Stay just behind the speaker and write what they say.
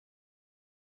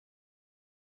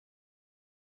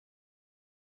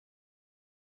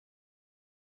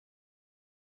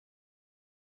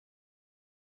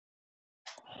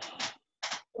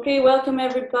Okay, welcome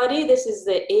everybody. This is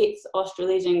the 8th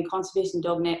Australasian Conservation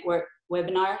Dog Network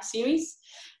webinar series.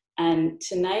 And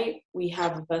tonight we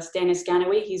have with us Dennis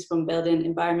Gannaway. He's from Bellden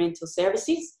Environmental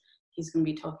Services. He's going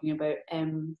to be talking about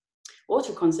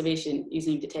water conservation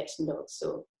using detection dogs.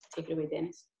 So take it away,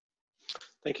 Dennis.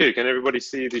 Thank you. Can everybody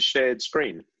see the shared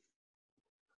screen?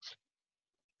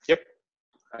 Yep.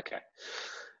 Okay.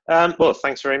 Well,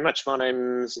 thanks very much. My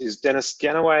name is Dennis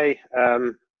Gannaway.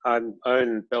 I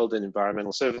own Bellden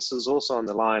Environmental Services. Also on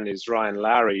the line is Ryan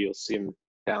Lowry. You'll see him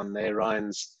down there.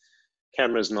 Ryan's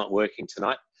camera's not working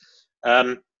tonight.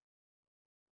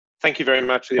 Thank you very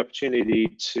much for the opportunity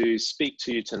to speak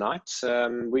to you tonight.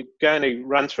 We're going to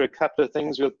run through a couple of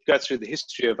things. We'll go through the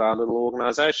history of our little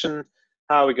organisation,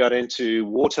 how we got into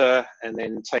water, and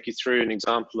then take you through an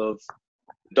example of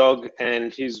a dog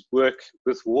and his work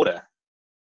with water.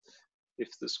 If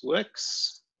this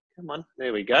works, come on,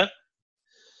 there we go.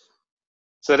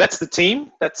 So that's the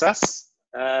team, that's us.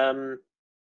 My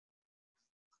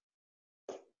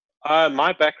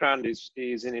background is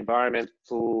in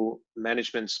environmental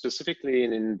management, specifically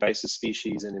in invasive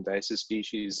species and invasive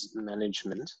species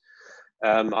management.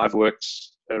 I've worked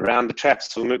around the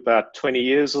traps for about 20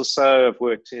 years or so. I've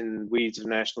worked in weeds of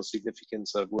national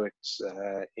significance. I've worked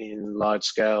in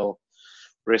large-scale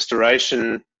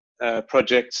restoration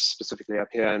projects, specifically up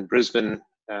here in Brisbane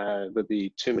with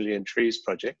the 2 Million Trees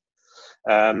project.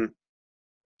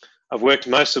 I've worked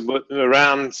most of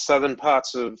around southern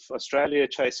parts of Australia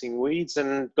chasing weeds,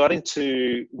 and got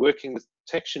into working with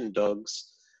detection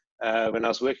dogs when I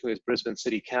was working with Brisbane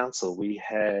City Council. We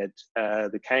had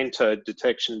the cane toad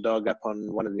detection dog up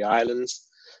on one of the islands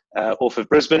off of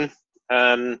Brisbane,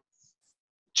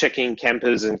 checking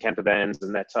campers and camper vans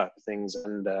and that type of things,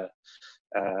 and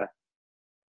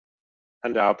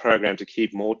under our program to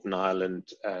keep Moreton Island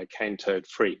cane toad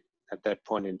free at that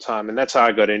point in time. And that's how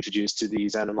I got introduced to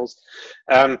these animals.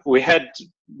 We had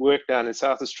work down in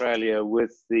South Australia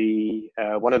with the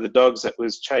one of the dogs that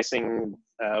was chasing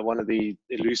one of the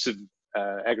elusive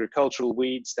agricultural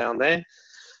weeds down there.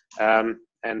 And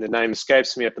the name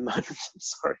escapes me at the moment. I'm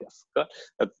sorry, I forgot.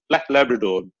 A black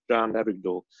Labrador, brown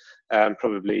Labrador,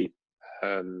 probably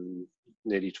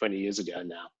nearly 20 years ago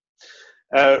now.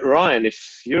 Ryan,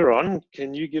 if you're on,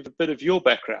 can you give a bit of your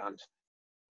background?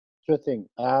 Sure thing.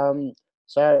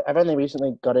 So I've only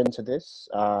recently got into this.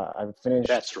 I've finished.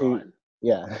 That's Ryan.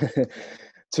 Yeah,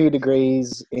 2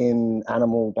 degrees in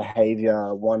animal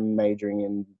behaviour, 1 majoring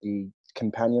in the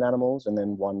companion animals, and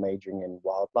then 1 majoring in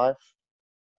wildlife.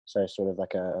 So sort of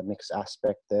like a mixed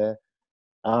aspect there.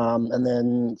 And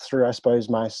then through, I suppose,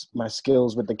 my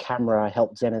skills with the camera, I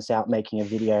helped Dennis out making a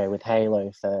video with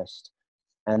Halo first.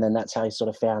 And then that's how he sort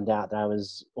of found out that I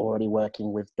was already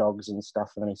working with dogs and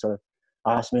stuff. And then he sort of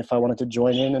asked me if I wanted to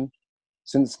join in, and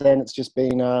since then it's just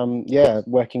been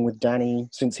working with Danny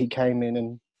since he came in,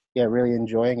 and really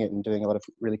enjoying it and doing a lot of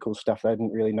really cool stuff that I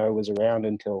didn't really know was around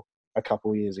until a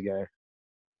couple of years ago.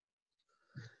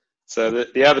 So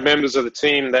the other members of the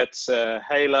team, that's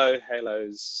Halo.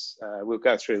 Halo's we'll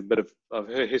go through a bit of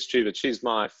her history, but she's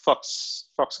my fox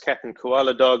cat and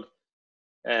koala dog,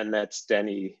 and that's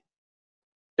Danny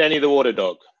the water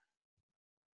dog.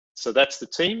 So that's the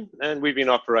team, and we've been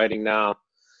operating now,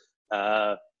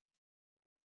 going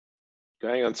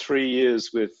on 3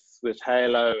 years with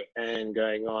Halo, and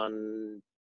going on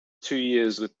 2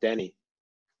 years with Danny.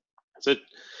 So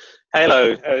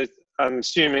Halo, I'm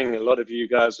assuming a lot of you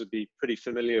guys would be pretty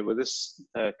familiar with this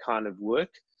kind of work.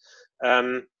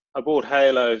 I bought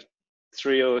Halo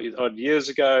 3 odd years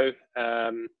ago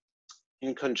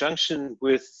in conjunction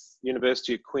with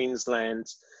University of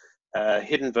Queensland's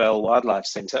Hidden Vale Wildlife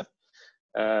Centre.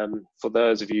 For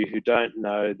those of you who don't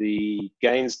know, the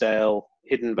Gainsdale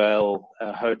Hidden Vale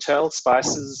Hotel,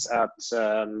 Spices, out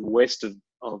west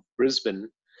of Brisbane,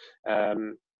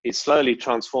 is slowly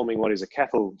transforming what is a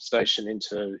cattle station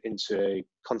into a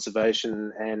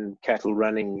conservation and cattle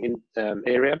running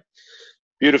area.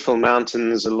 Beautiful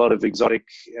mountains, a lot of exotic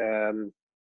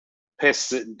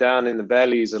pests down in the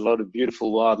valleys, a lot of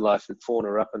beautiful wildlife and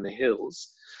fauna up in the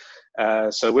hills.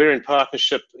 So we're in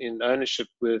partnership, in ownership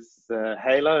with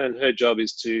Halo, and her job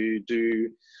is to do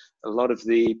a lot of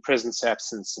the presence,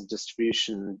 absence, and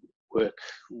distribution work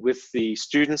with the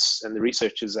students and the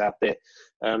researchers out there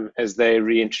as they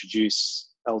reintroduce,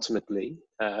 ultimately,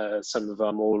 some of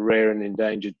our more rare and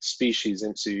endangered species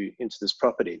into this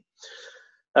property.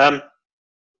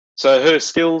 So her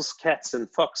skills, cats and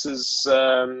foxes,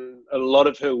 a lot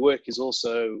of her work is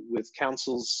also with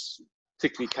councils,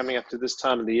 particularly coming up to this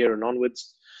time of the year and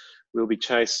onwards. We'll be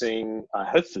chasing,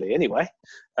 hopefully anyway,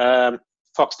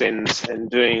 fox dens and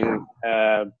doing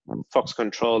fox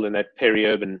control in that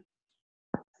peri-urban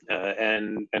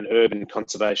and urban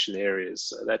conservation areas.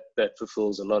 So that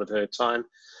fulfills a lot of her time.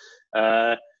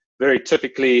 Very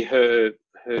typically, her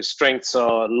strengths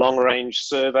are long-range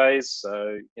surveys,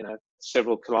 so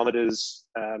several kilometres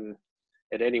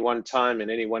at any one time in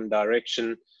any one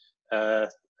direction,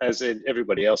 as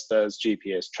everybody else does,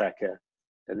 GPS tracker,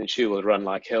 and then she will run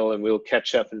like hell, and we'll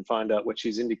catch up and find out what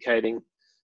she's indicating,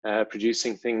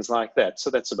 producing things like that.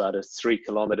 So that's about a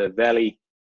 3-kilometre valley,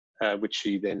 which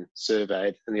she then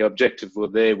surveyed, and the objective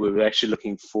we were actually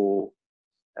looking for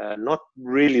not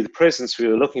really the presence, we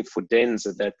were looking for dens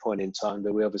at that point in time,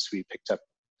 but we obviously picked up,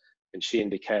 and she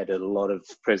indicated a lot of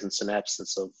presence and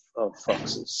absence of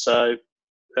foxes. So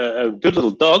a good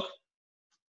little dog,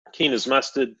 keen as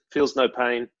mustard, feels no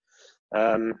pain,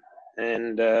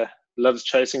 and loves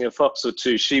chasing a fox or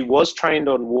two. She was trained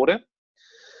on water.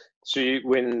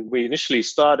 When we initially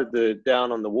started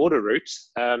down on the water route,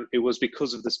 it was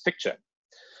because of this picture.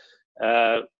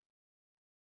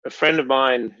 A friend of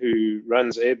mine who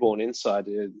runs Airborne Insight,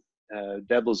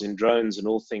 dabbles in drones and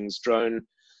all things drone,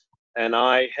 and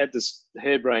I had this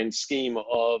harebrained scheme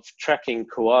of tracking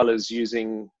koalas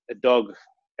using a dog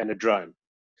and a drone,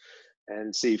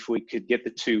 and see if we could get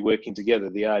the two working together.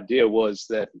 The idea was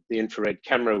that the infrared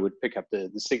camera would pick up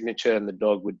the signature, and the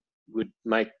dog would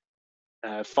make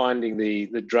finding the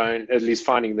drone, at least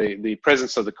finding the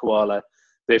presence of the koala,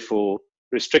 therefore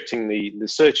restricting the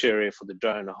search area for the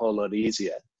drone a whole lot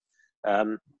easier.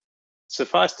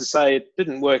 Suffice to say, it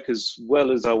didn't work as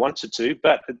well as I wanted to,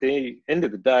 but at the end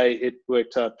of the day, it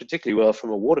worked out particularly well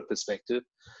from a water perspective,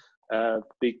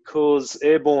 because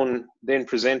Airborne then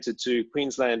presented to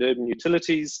Queensland Urban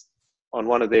Utilities on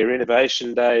one of their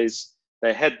innovation days.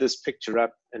 They had this picture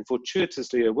up, and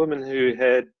fortuitously, a woman who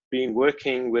had been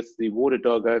working with the water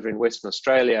dog over in Western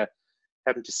Australia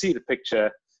happened to see the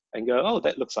picture and go, "Oh,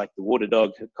 that looks like the water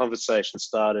dog." A conversation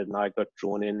started, and I got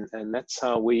drawn in, and that's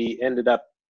how we ended up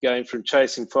going from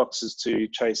chasing foxes to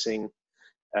chasing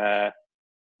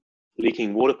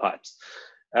leaking water pipes.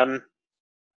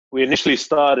 We initially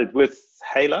started with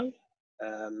Halo,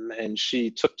 and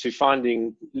she took to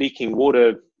finding leaking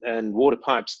water and water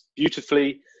pipes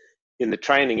beautifully in the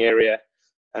training area.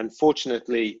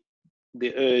 Unfortunately,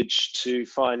 the urge to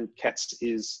find cats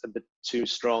is a bit too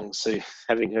strong. So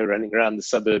having her running around the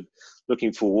suburb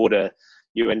looking for water,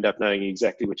 you end up knowing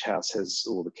exactly which house has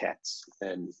all the cats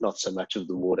and not so much of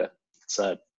the water.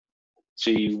 So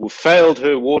she failed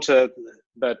her water,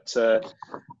 but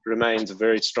remains a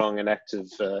very strong and active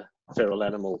feral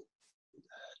animal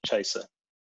chaser.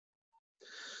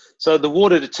 So the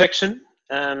water detection,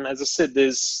 as I said,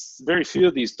 there's very few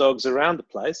of these dogs around the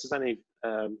place. There's only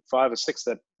 5 or 6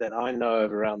 that I know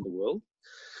of around the world.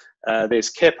 There's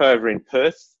Kep over in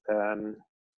Perth,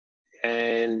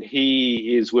 and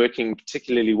he is working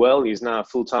particularly well. He's now a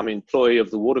full-time employee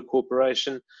of the Water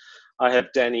Corporation. I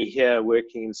have Danny here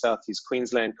working in Southeast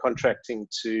Queensland, contracting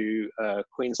to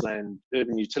Queensland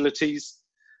Urban Utilities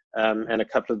and a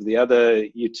couple of the other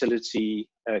utility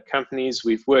companies.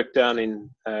 We've worked down in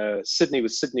Sydney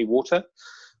with Sydney Water.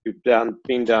 We've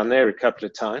been down there a couple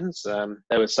of times.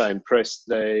 They were so impressed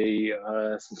they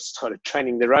started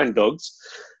training their own dogs.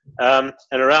 And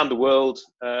around the world,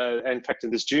 in fact, in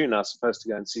this June, I was supposed to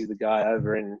go and see the guy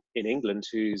over in England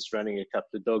who's running a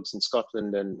couple of dogs in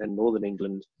Scotland and Northern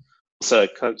England, also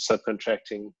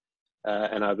subcontracting.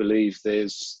 And I believe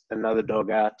there's another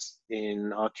dog out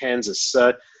in Arkansas.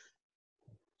 So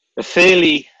a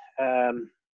fairly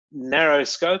narrow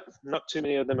scope, not too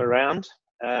many of them around.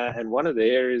 And one of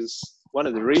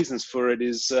the reasons for it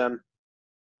is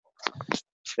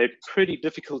they're pretty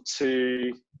difficult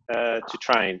to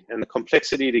train, and the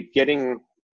complexity to getting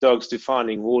dogs to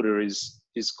finding water is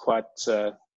quite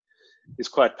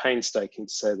painstaking,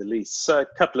 to say the least. So a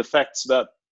couple of facts about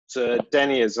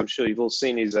Danny, as I'm sure you've all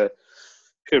seen. He's a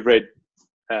purebred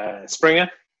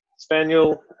Springer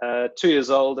Spaniel, 2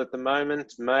 years old at the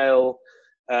moment, male.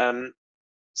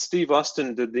 Steve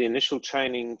Austin did the initial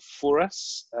training for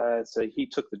us. So he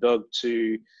took the dog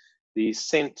to the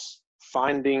scent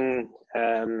finding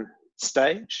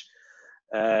stage.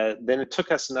 Then it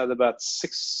took us another about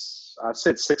I've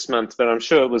said 6 months, but I'm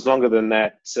sure it was longer than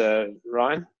that,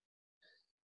 Ryan?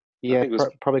 Yeah,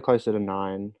 probably closer to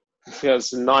 9. Yeah,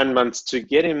 it's 9 months to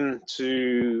get him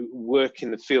to work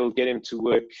in the field, get him to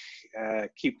work,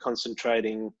 keep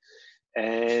concentrating,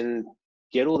 and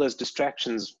get all those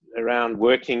distractions around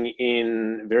working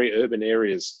in very urban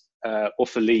areas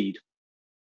off a lead.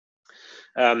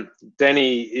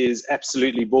 Danny is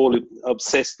absolutely ball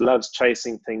obsessed, loves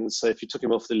chasing things. So if you took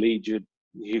him off the lead,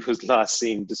 he was last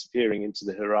seen disappearing into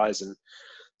the horizon.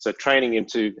 So training him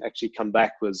to actually come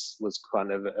back was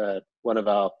kind of one of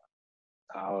our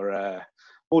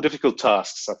more difficult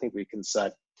tasks, I think we can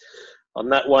say. On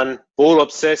that one, ball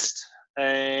obsessed,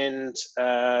 and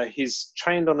he's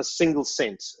trained on a single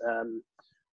scent.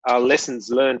 Our lessons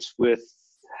learnt with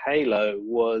Halo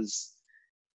was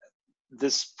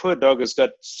this poor dog has got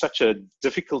such a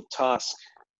difficult task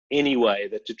anyway,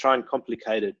 that to try and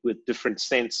complicate it with different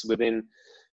scents within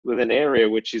an area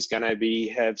which is going to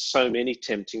have so many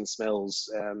tempting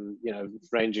smells,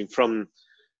 ranging from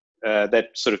that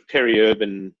sort of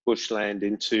peri-urban bushland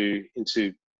into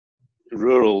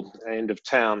rural end of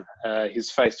town.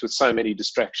 He's faced with so many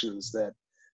distractions that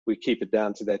we keep it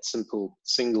down to that single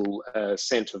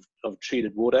scent of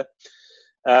treated water.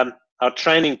 Our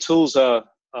training tools are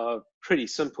pretty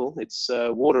simple. It's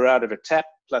water out of a tap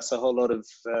plus a whole lot of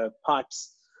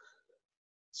pipes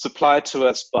supplied to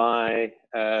us by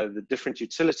the different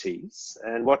utilities.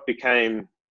 And what became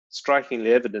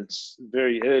strikingly evident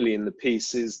very early in the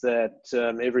piece is that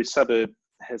every suburb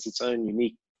has its own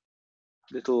unique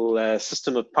little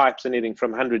system of pipes, anything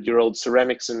from 100-year-old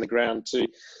ceramics in the ground to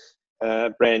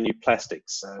brand new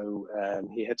plastics. So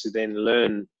he had to then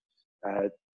learn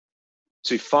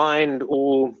to find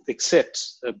or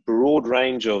accept a broad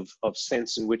range of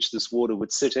scents in which this water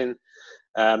would sit in.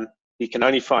 He can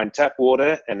only find tap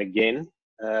water, and again,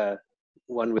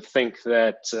 one would think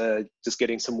that just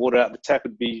getting some water out of the tap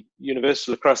would be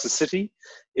universal across the city.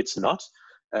 It's not.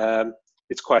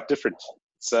 It's quite different.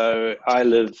 So I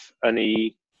live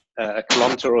only a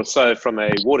kilometre or so from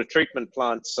a water treatment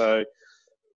plant, so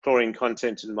chlorine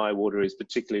content in my water is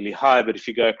particularly high, but if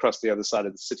you go across the other side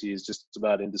of the city, it's just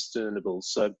about indiscernible.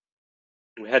 So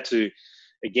we had to,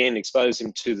 again, expose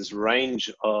him to this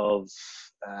range of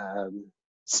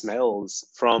smells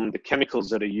from the chemicals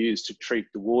that are used to treat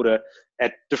the water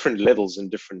at different levels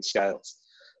and different scales.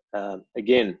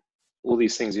 Again, all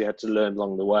these things you had to learn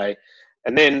along the way.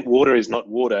 And then water is not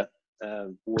water.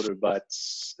 Water but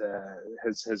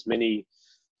has many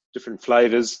different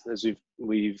flavors, as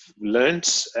we've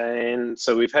learnt, and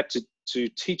so we've had to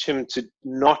teach him to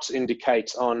not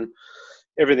indicate on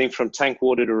everything from tank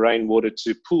water to rainwater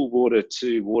to pool water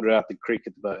to water out the creek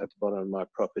at the bottom of my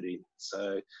property.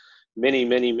 So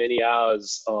many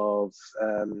hours of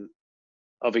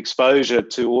exposure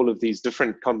to all of these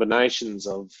different combinations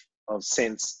of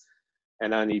scents,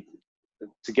 and only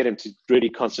to get him to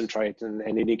really concentrate and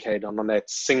indicate on that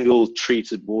single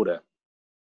treated water.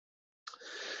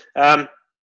 The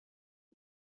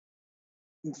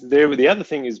other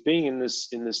thing is, being in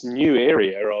this new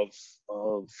area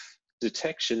of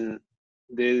detection,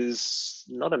 there's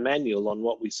not a manual on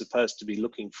what we're supposed to be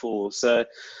looking for. So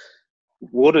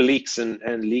water leaks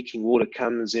and leaking water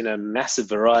comes in a massive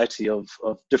variety of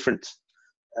different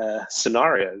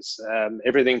scenarios.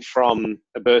 Everything from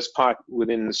a burst pipe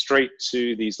within the street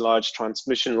to these large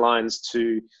transmission lines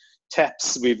to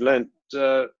taps. We've learned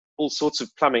all sorts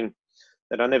of plumbing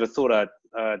that I never thought I'd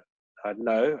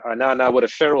know. I now know what a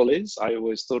ferrule is. I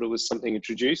always thought it was something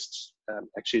introduced.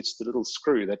 Actually, it's the little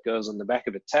screw that goes on the back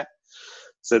of a tap.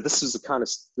 So this is the kind of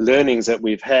learnings that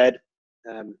we've had.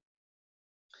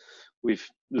 We've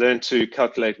learned to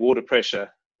calculate water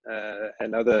pressure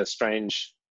and other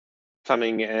strange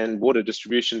plumbing and water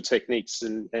distribution techniques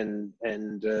and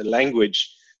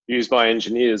language used by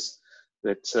engineers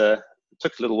that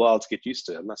took a little while to get used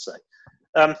to, I must say.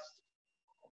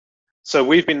 So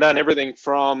we've been done everything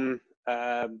from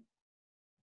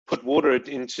put water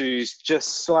into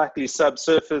just slightly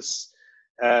subsurface,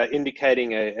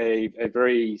 indicating a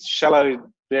very shallow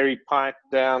buried pipe,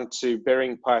 down to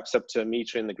burying pipes up to 1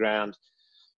 meter in the ground,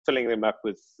 filling them up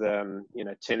with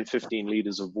 10-15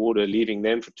 liters of water, leaving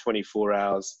them for 24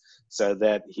 hours so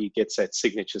that he gets that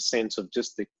signature scent of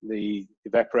just the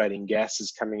evaporating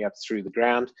gases coming up through the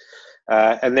ground.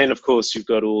 And then, of course, you've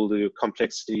got all the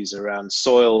complexities around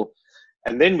soil.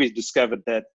 And then we discovered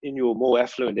that in your more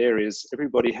affluent areas,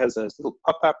 everybody has those little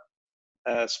pop-up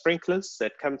sprinklers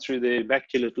that come through the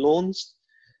immaculate lawns.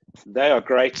 They are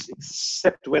great,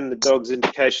 except when the dog's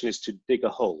indication is to dig a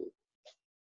hole,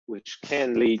 which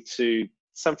can lead to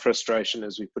some frustration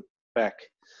as we put back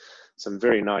some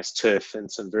very nice turf and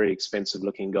some very expensive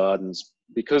looking gardens,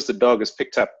 because the dog has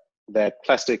picked up that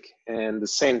plastic and the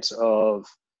scent of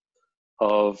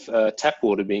tap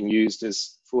water being used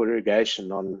as for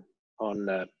irrigation on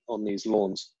these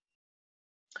lawns.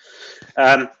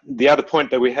 The other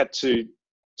point that we had to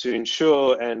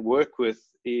ensure and work with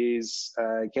is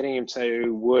getting him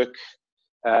to work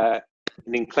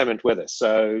in inclement weather.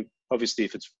 So obviously,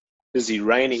 if it's busy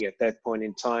raining at that point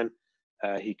in time,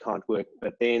 he can't work.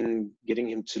 But then getting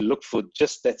him to look for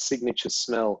just that signature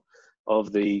smell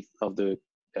of the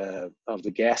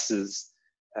gases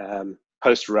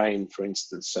post rain, for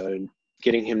instance. So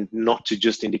getting him not to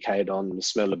just indicate on the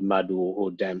smell of mud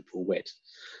or damp or wet.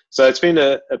 So it's been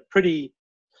a pretty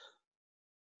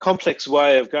complex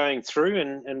way of going through,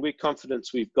 and we're confident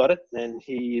we've got it. And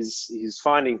he's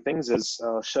finding things, as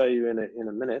I'll show you in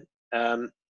a minute.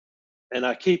 And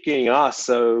I keep getting asked,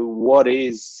 so what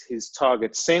is his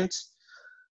target scent?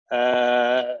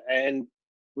 And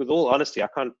with all honesty, I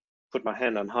can't put my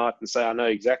hand on heart and say I know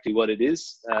exactly what it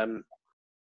is.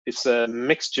 It's a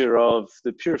mixture of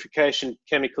the purification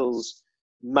chemicals,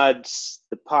 muds,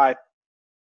 the pipe.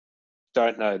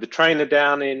 Don't know. The trainer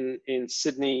down in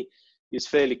Sydney is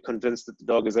fairly convinced that the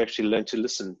dog has actually learned to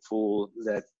listen for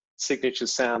that signature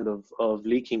sound of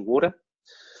leaking water.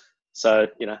 So,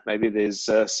 you know, maybe there's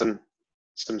some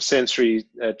sensory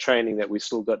training that we've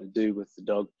still got to do with the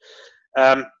dog.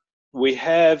 We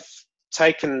have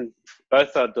taken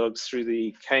both our dogs through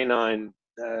the canine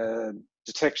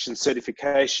detection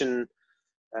certification.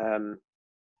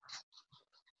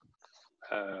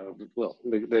 Well,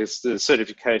 there's the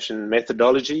certification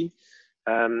methodology,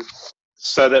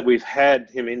 so that we've had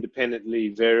him independently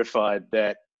verified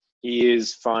that he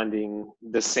is finding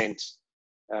the scent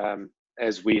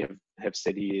as we have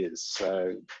said he is.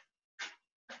 So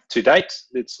to date,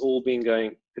 it's all been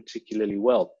going particularly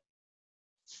well.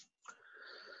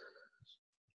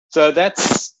 So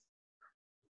that's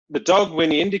the dog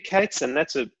when he indicates, and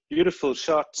that's a beautiful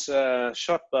shot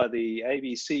by the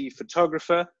ABC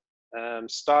photographer,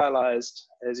 stylized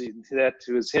as that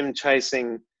was him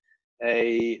chasing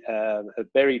a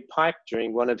berry pipe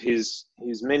during one of his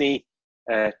many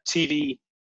TV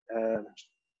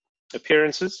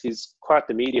appearances. He's quite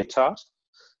the media tart.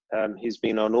 He's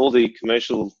been on all the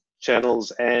commercial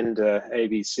channels and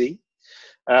ABC.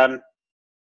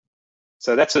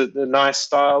 So that's a nice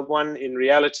styled one. In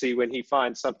reality, when he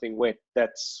finds something wet,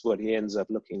 that's what he ends up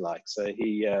looking like. So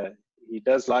he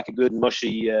does like a good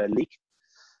mushy leak,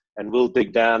 and will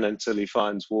dig down until he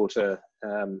finds water.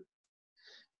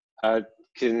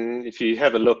 If you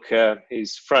have a look,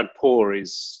 his front paw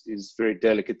is very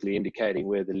delicately indicating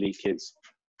where the leak is.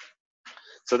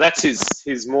 So that's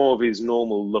his more of his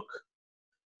normal look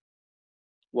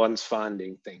once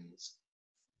finding things.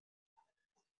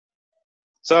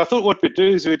 So I thought what we'd do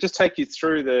is we'd just take you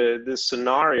through the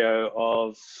scenario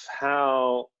of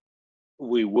how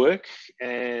we work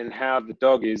and how the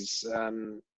dog is,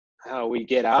 how we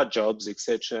get our jobs,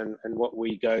 etc., and what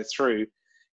we go through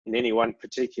in any one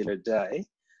particular day.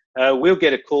 We'll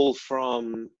get a call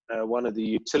from one of the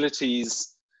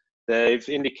utilities. They've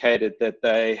indicated that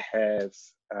they have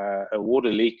a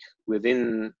water leak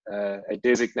within a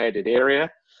designated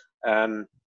area.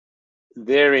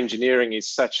 Their engineering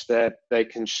is such that they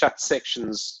can shut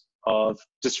sections of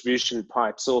distribution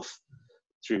pipes off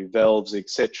through valves,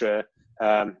 etc.,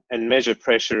 and measure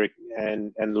pressure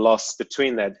and loss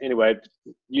between that. Anyway,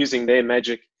 using their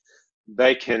magic,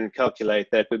 they can calculate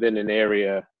that within an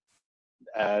area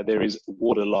there is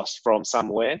water loss from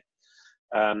somewhere.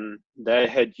 They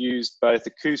had used both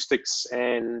acoustics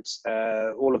and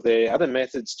all of their other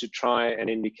methods to try and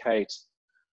indicate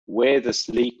where this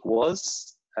leak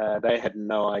was. They had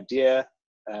no idea,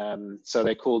 so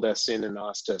they called us in and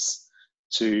asked us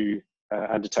to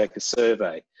undertake a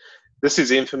survey. This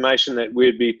is information that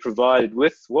we'd be provided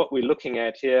with. What we're looking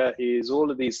at here is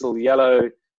all of these little yellow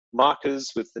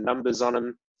markers with the numbers on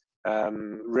them,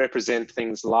 represent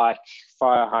things like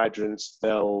fire hydrants,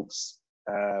 valves,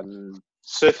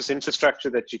 surface infrastructure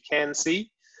that you can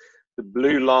see. The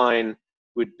blue line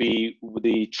would be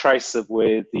the trace of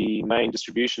where the main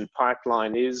distribution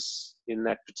pipeline is in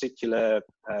that particular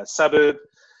suburb.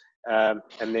 And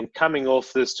then coming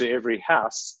off this to every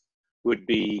house would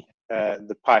be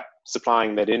the pipe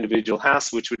supplying that individual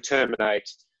house, which would terminate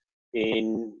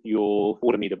in your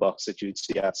water meter box that you'd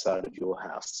see outside of your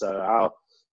house. So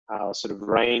our sort of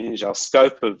range, our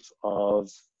scope of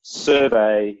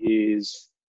survey is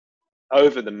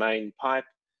over the main pipe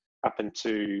up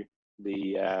into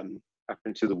the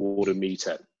water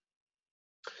meter.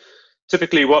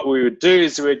 Typically what we would do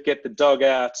is we'd get the dog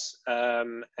out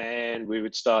and we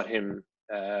would start him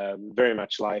very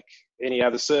much like any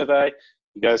other survey.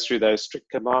 He goes through those strict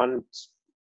command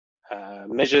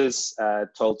measures,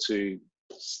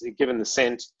 given the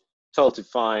scent, told to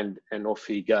find, and off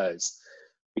he goes.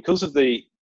 Because of the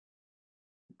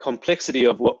complexity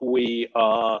of what we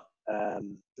are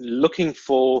looking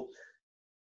for,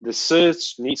 the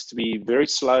search needs to be very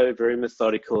slow, very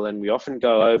methodical, and we often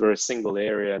go over a single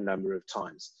area a number of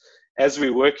times. As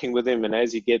we're working with him and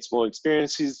as he gets more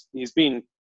experience, he's been,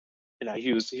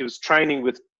 he was training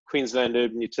with Queensland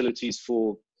Urban Utilities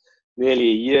for nearly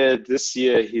a year. This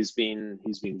year he's been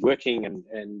working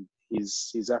and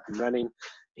he's up and running.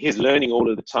 he's learning all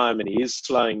of the time, and he is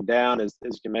slowing down. As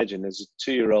you can imagine, as a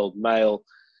 2-year-old male,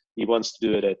 he wants to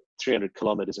do it at 300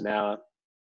 kilometers an hour.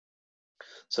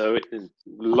 So a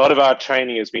lot of our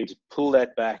training has been to pull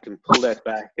that back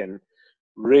and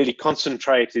really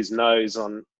concentrate his nose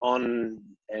on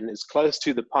and as close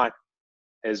to the pipe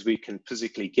as we can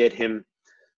physically get him.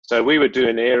 So we would do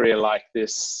an area like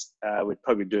this. We'd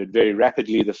probably do it very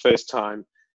rapidly the first time,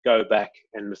 go back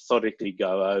and methodically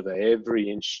go over every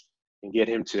inch and get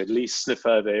him to at least sniff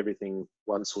over everything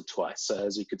once or twice. So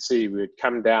as you could see, we would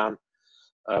come down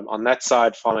on that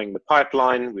side following the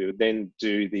pipeline. We would then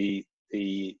do the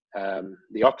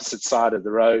opposite side of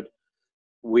the road.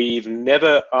 We've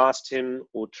never asked him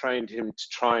or trained him to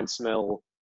try and smell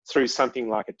through something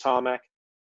like a tarmac.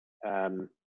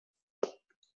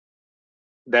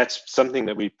 That's something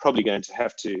that we're probably going to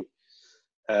have to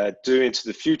do into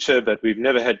the future, but we've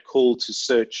never had call to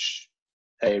search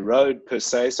a road per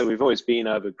se. So we've always been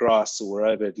over grass or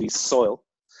over at least soil.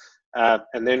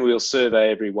 And then we'll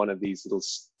survey every one of these little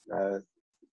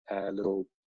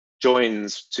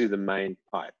joins to the main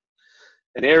pipe.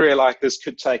 An area like this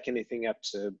could take anything up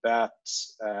to about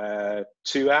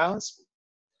 2 hours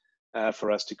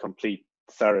for us to complete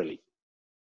thoroughly.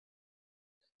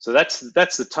 So that's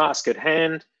the task at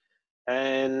hand,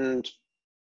 and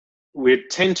we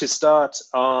tend to start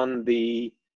on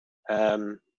the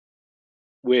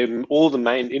where all the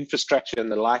main infrastructure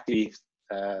and the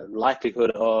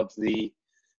likelihood of the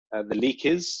leak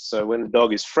is. So when the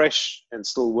dog is fresh and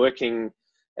still working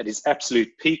at his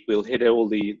absolute peak, we'll hit all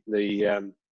the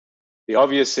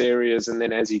obvious areas, and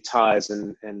then as he tires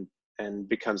and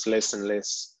becomes less and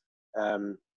less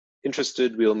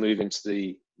interested, we'll move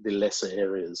into the lesser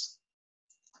areas.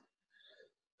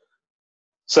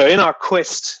 So in our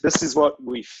quest, this is what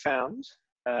we found.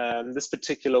 This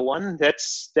particular one,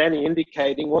 that's Danny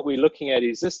indicating what we're looking at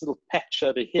is this little patch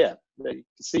over here. You can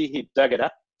see he dug it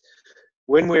up.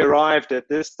 When we arrived at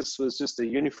this was just a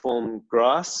uniform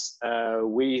grass.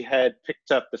 We had picked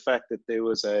up the fact that there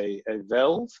was a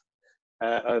valve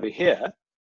over here.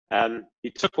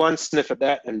 He took one sniff at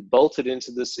that and bolted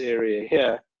into this area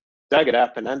here, dug it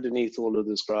up, and underneath all of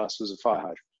this grass was a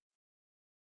fire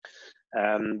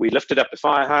hydrant. We lifted up the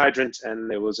fire hydrant,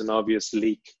 and there was an obvious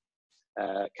leak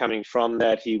coming from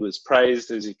that. He was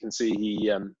praised. As you can see, he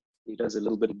does a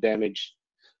little bit of damage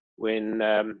when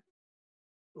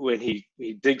he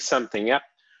digs something up.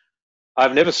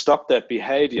 I've never stopped that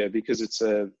behavior because it's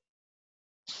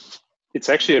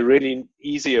actually a really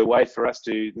easier way for us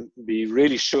to be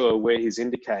really sure where he's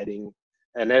indicating.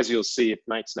 And as you'll see, it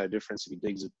makes no difference if he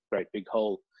digs a great big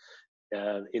hole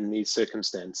in these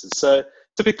circumstances. So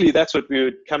typically that's what we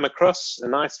would come across, a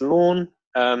nice lawn.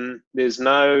 There's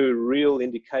no real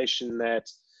indication that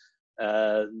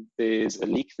there's a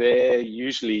leak there.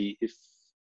 Usually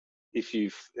if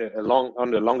you've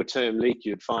on a longer term leak,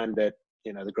 you'd find that,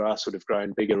 you know, the grass would have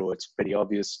grown bigger, or it's pretty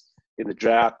obvious. In the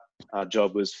drought, our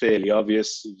job was fairly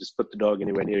obvious. You just put the dog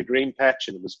anywhere near a green patch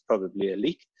and it was probably a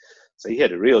leak. So he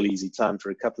had a real easy time for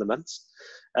a couple of months.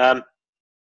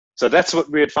 So that's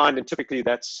what we would find, and typically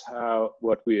that's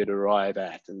what we would arrive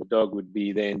at. And the dog would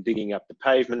be then digging up the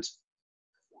pavement.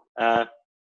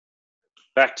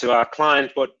 Back to our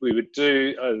client, what we would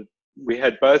do, we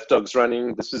had both dogs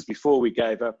running. This was before we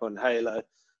gave up on Halo,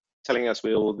 telling us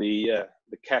where all the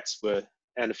cats were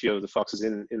and a few of the foxes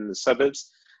in the suburbs.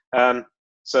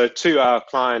 So to our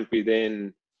client, we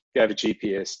then gave a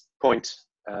GPS point.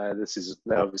 This is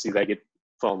obviously they get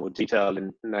far more detail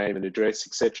in name and address,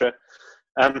 etc.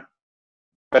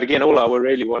 But again, all I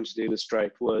really wanted to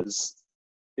illustrate was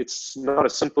it's not a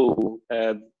simple.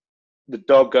 The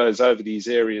dog goes over these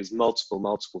areas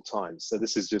multiple times. So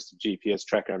this is just a GPS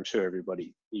tracker. I'm sure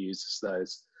everybody uses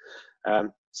those.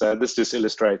 So this just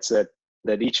illustrates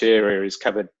that each area is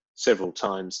covered several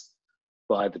times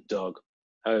by the dog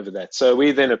over that. So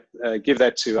we then give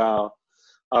that to our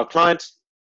client.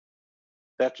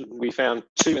 That we found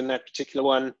 2 in that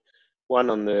particular one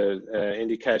on the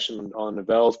indication on the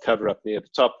valve cover up near the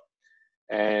top,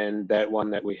 and that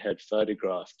one that we had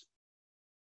photographed.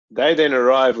 They then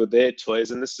arrive with their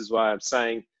toys, and this is why I'm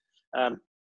saying,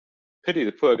 pity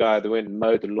the poor guy that went and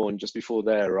mowed the lawn just before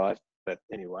they arrived. But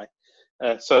anyway,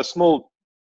 so a small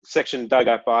section dug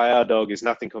up by our dog is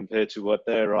nothing compared to what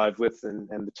they arrived with, and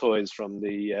the toys from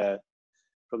the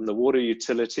water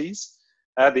utilities.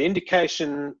 The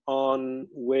indication on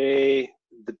where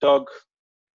the dog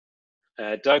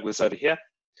dug was over here.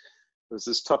 There's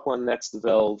this top one, that's the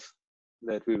valve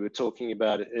that we were talking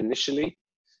about initially.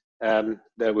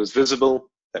 That was visible,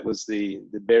 that was the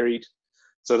buried.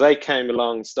 So they came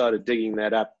along, started digging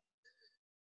that up.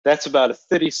 That's about a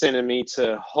 30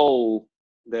 centimeter hole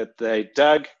that they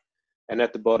dug, and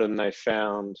at the bottom they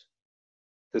found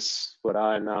this, what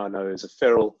I now know is a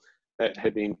feral that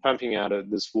had been pumping out of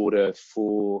this water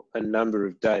for a number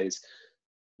of days.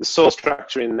 The soil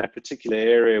structure in that particular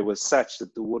area was such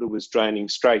that the water was draining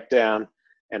straight down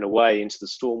and away into the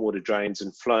stormwater drains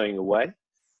and flowing away.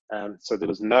 So there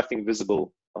was nothing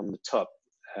visible on the top.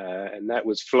 And that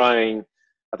was flowing,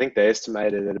 I think they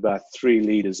estimated at about 3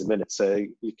 litres a minute. So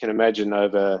you can imagine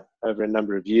over a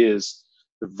number of years,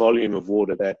 the volume of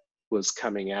water that was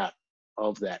coming out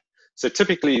of that. So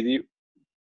typically,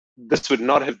 this would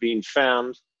not have been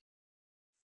found.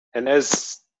 And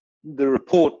as the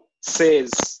report says,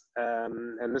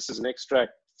 and this is an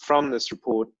extract from this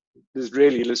report, this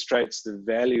really illustrates the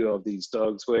value of these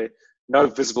dogs, where no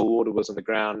visible water was on the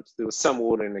ground. There was some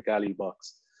water in the gully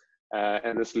box.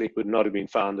 And this leak would not have been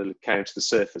found until it came to the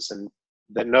surface. And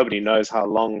that nobody knows how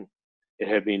long it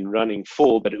had been running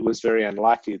for, but it was very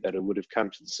unlikely that it would have come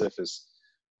to the surface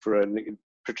for a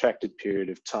protracted period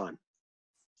of time.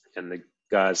 And the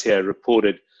guys here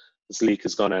reported this leak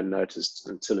has gone unnoticed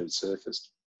until it surfaced.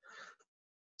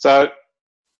 So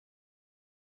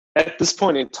at this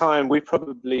point in time, we're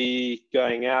probably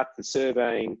going out and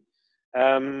surveying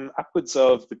upwards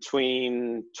of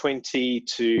between 20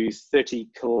 to 30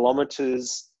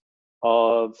 kilometers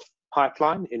of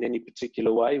pipeline in any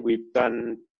particular way. We've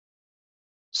done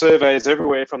surveys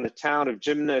everywhere from the town of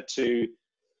Jimna to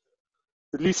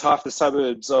at least half the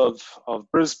suburbs of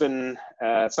Brisbane,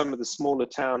 some of the smaller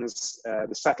towns,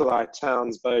 the satellite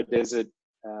towns, Bow Desert,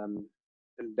 and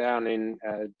down into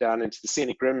the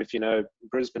scenic rim, if you know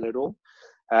Brisbane at all.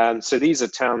 So these are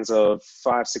towns of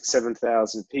 5,000, 6,000,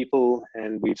 7,000 people,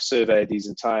 and we've surveyed these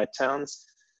entire towns.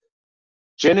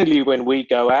 Generally, when we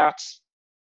go out,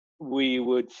 we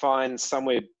would find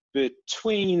somewhere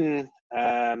between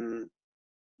 9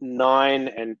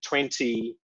 and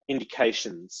 20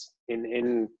 indications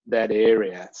in that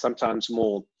area, sometimes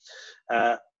more.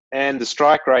 And the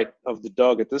strike rate of the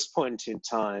dog at this point in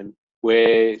time,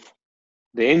 where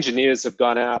the engineers have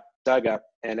gone out, dug up,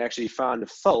 and actually found a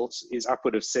fault, is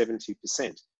upward of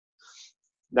 70%.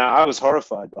 Now, I was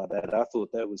horrified by that. I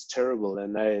thought that was terrible,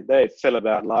 and they fell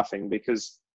about laughing,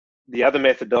 because the other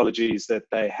methodologies that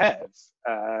they have,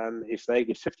 if they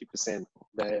get 50%,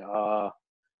 they are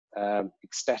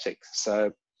ecstatic.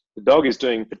 So the dog is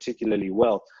doing particularly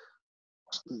well.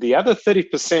 The other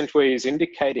 30% where he's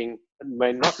indicating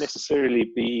may not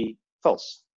necessarily be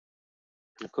false.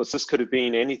 Of course, this could have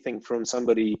been anything from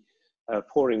somebody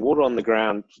pouring water on the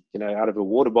ground, out of a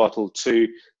water bottle, to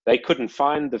they couldn't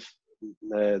find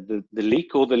the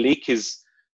leak, or the leak is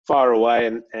far away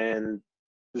and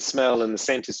the smell and the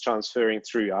scent is transferring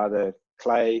through either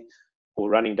clay or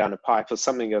running down a pipe or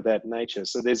something of that nature.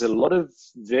 So there's a lot of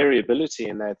variability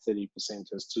in that 30%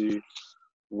 as to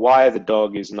why the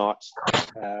dog is not,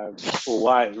 or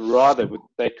why rather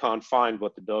they can't find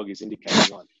what the dog is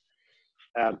indicating on.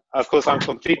 Of course, I'm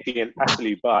completely and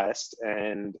utterly biased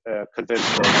and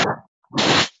convinced that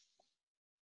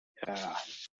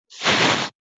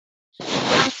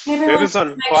whoever's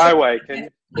on highway can...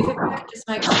 If everyone could just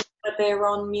make sure that they're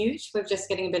on mute, we're just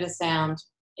getting a bit of sound.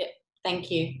 Yep,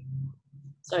 thank you.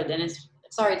 Sorry, Dennis.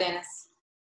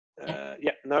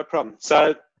 Yeah, no problem.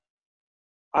 So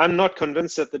I'm not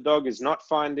convinced that the dog is not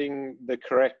finding the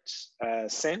correct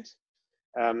scent.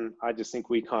 I just think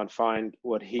we can't find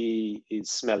what he is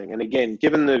smelling. And again,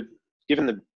 given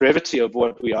the brevity of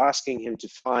what we're asking him to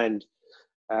find,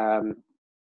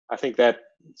 I think that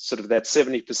sort of that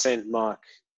 70% mark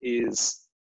it's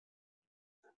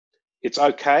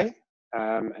okay,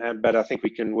 but I think we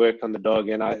can work on the dog.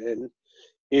 And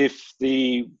if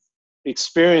the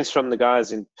experience from the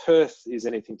guys in Perth is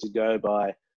anything to go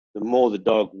by, the more the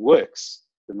dog works,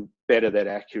 the better that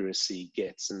accuracy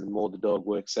gets, and the more the dog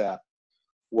works out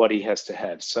what he has to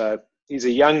have. So he's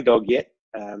a young dog yet,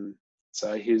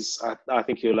 so I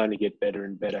think he'll only get better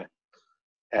and better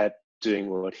at doing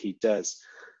what he does.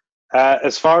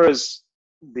 As far as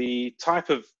the type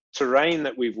of terrain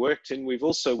that we've worked in, we've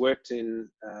also worked in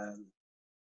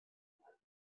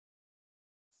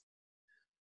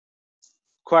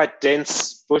quite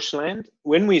dense bushland.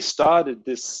 When we started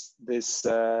this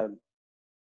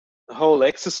whole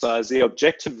exercise, the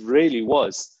objective really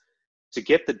was to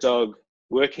get the dog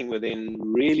working within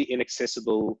really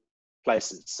inaccessible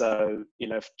places. So,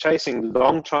 chasing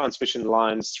long transmission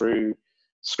lines through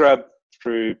scrub,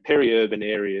 through peri-urban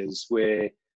areas where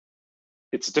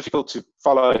it's difficult to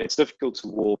follow, it's difficult to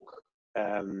walk,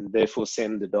 therefore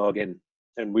send the dog in.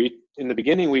 And in the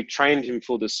beginning, we trained him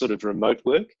for this sort of remote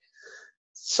work.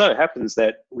 So it happens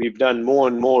that we've done more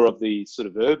and more of the sort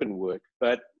of urban work,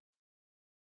 but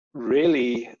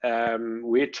really,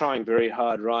 we're trying very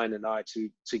hard, Ryan and I,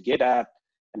 to get out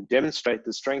and demonstrate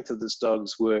the strength of this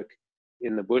dog's work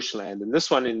in the bushland. And this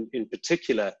one in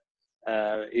particular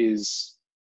is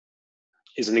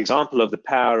an example of the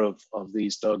power of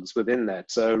these dogs within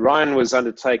that. So Ryan was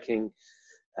undertaking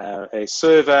a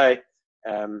survey.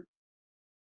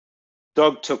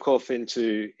 Dog took off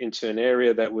into an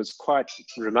area that was quite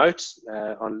remote,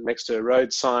 next to a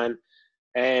road sign,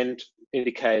 and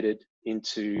indicated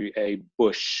into a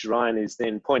bush. Ryan is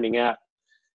then pointing out,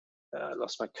 I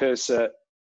lost my cursor,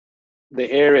 the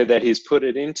area that he's put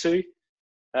it into.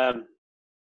 And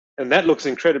that looks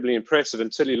incredibly impressive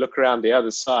until you look around the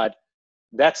other side.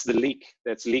 That's the leak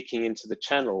that's leaking into the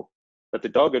channel. But the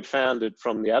dog had found it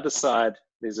from the other side.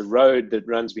 There's a road that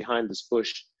runs behind this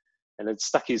bush, and it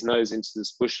stuck his nose into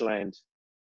this bushland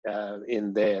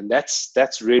in there. And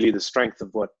that's really the strength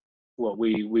of what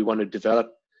we want to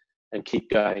develop and keep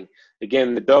going.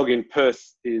 Again, the dog in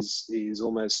Perth is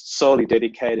almost solely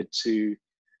dedicated to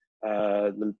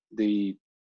the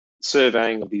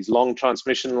surveying of these long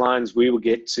transmission lines. We will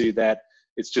get to that.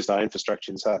 It's just our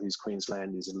infrastructure in Southeast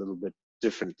Queensland is a little bit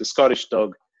different. The Scottish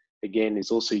dog, again, is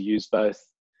also used both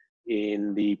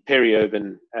in the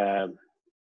peri-urban,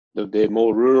 the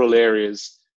more rural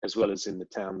areas, as well as in the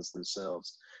towns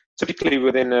themselves. Typically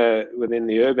within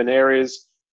the urban areas,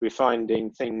 we're finding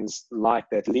things like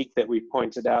that leak that we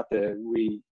pointed out.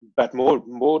 But more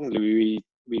importantly,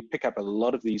 we pick up a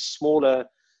lot of these smaller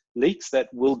leaks that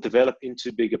will develop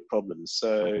into bigger problems.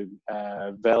 So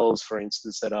valves, for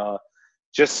instance, that are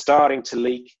just starting to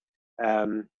leak.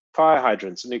 Fire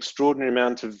hydrants, an extraordinary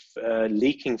amount of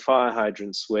leaking fire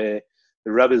hydrants where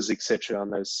the rubbers, etc., on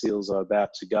those seals are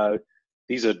about to go.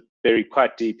 These are buried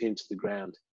quite deep into the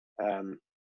ground,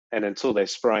 and until they're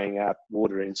spraying out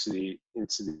water into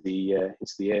the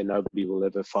air, nobody will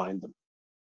ever find them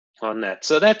on that.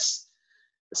 So that's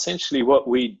essentially what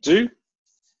we do.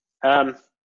 I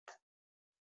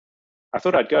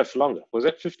thought I'd go for longer. Was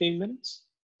that 15 minutes?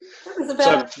 That was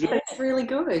about. That's really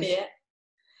good. Yeah.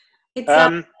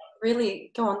 It's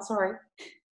really. Go on. Sorry.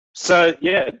 So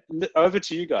yeah, over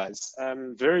to you guys.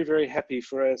 Very, very happy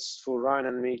for Ryan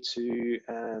and me to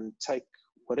take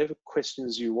whatever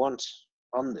questions you want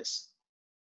on this.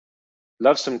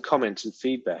 Love some comments and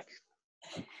feedback.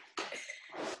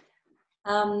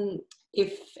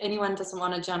 If anyone doesn't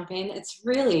want to jump in, it's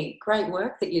really great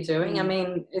work that you're doing. I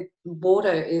mean,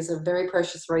 water is a very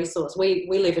precious resource. We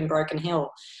live in Broken Hill,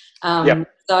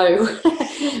 so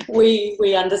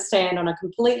we understand on a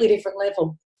completely different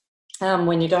level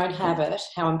when you don't have it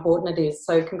how important it is.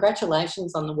 So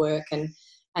congratulations on the work, and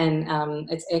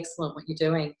it's excellent what you're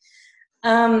doing.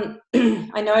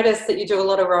 I noticed that you do a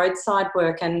lot of roadside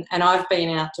work, and I've been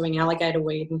out doing alligator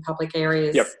weed in public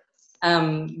areas. Yep.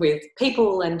 With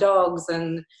people and dogs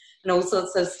and all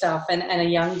sorts of stuff, and a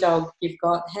young dog you've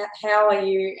got. How are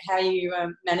you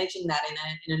managing that in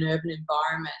an urban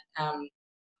environment?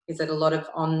 Is it a lot of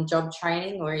on-job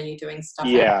training, or are you doing stuff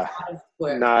outside of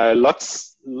work? No,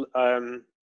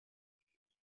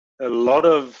 a lot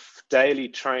of daily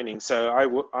training. So I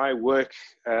work.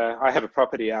 I have a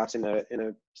property out in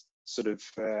a sort of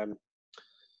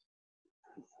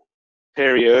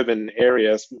peri-urban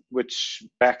areas, which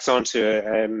backs onto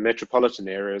a metropolitan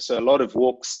area. So a lot of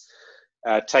walks,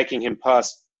 taking him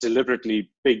past deliberately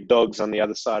big dogs on the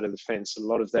other side of the fence. A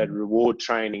lot of that reward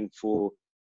training for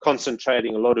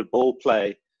concentrating a lot of ball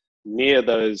play near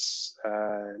those,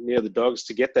 near the dogs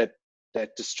to get that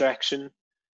distraction,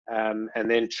 and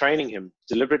then training him,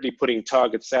 deliberately putting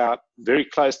targets out very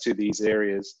close to these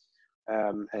areas,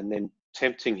 and then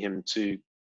tempting him to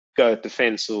go at the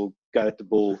fence or go at the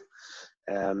ball.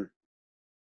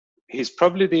 He's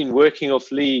probably been working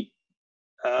off lead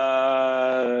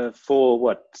for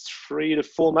what, 3 to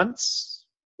 4 months,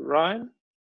 Ryan?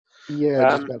 Yeah,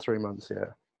 just about 3 months,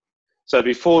 yeah. So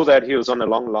before that, he was on a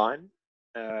long line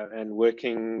and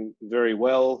working very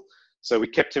well. So we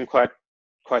kept him quite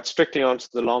strictly onto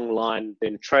the long line,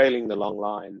 then trailing the long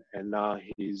line, and now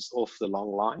he's off the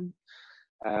long line.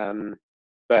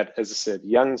 But as I said,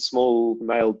 young, small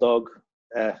male dog,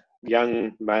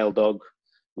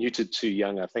 neutered too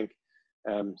young, I think.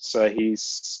 So he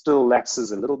still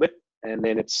lapses a little bit, and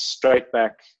then it's straight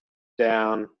back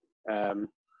down,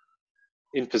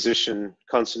 in position,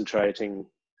 concentrating,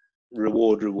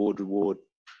 reward,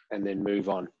 and then move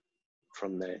on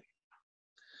from there.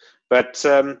 But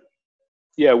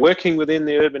yeah, working within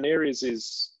the urban areas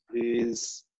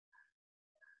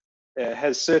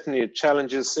has certainly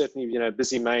challenges, certainly,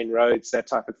 busy main roads, that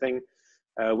type of thing.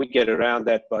 We get around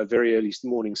that by very early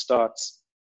morning starts.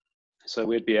 So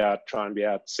we'd try and be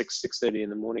out 6:30 in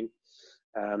the morning,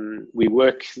 We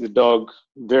work the dog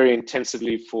very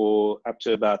intensively for up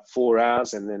to about 4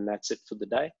 hours, and then that's it for the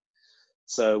day.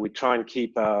 So we try and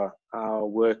keep our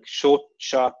work short,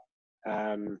 sharp,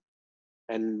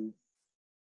 and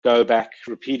go back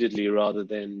repeatedly rather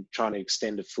than trying to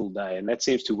extend a full day. And that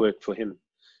seems to work for him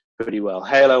pretty well.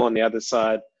 Halo on the other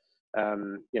side,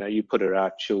 you put her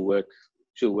out, she'll work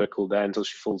all day until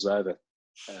she falls over.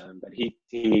 But he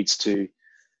needs to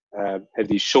have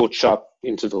these short, sharp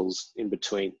intervals in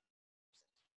between.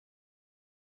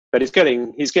 But he's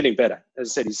getting better.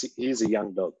 As I said, he's a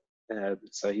young dog,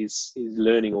 so he's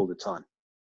learning all the time.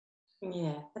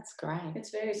 Yeah, that's great. It's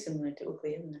very similar to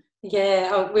Oakley, isn't it?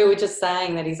 Yeah, we were just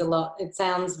saying that he's a lot. It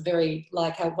sounds very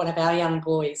like one of our young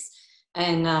boys,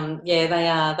 and they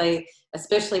are. They,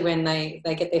 especially when they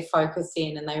get their focus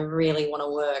in and they really want to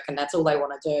work, and that's all they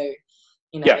want to do.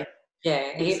 Yeah.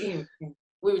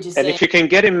 We were just and saying, if you can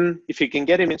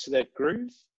get him into that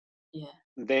groove,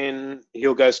 then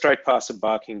he'll go straight past a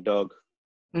barking dog,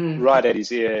 right at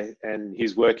his ear, and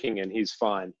he's working and he's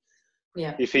fine.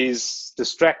 Yeah. If he's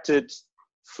distracted,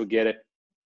 forget it.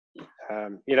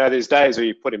 There's days where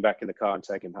you put him back in the car and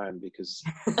take him home because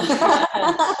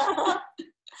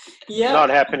not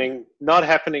happening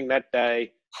that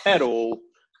day at all.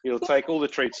 You'll take all the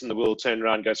treats in the world, turn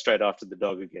around, go straight after the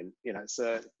dog again.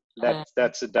 So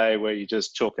that's a day where you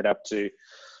just chalk it up to,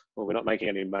 well, we're not making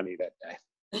any money that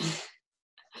day.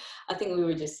 I think we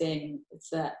were just saying it's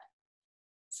that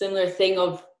similar thing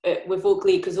of with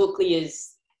Oakley, because Oakley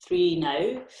is 3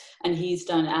 now, and he's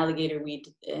done alligator weed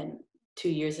 2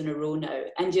 years in a row now,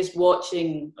 and just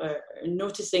watching or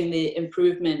noticing the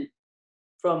improvement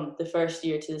from the first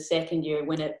year to the second year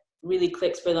when it really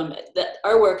clicks for them. That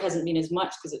our work hasn't been as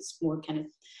much because it's more kind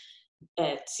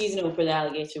of seasonal for the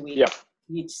alligator weed. Yeah.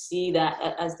 You see that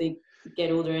as they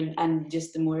get older, and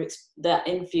just the more that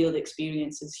in-field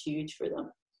experience is huge for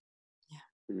them.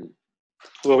 Yeah.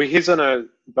 Well,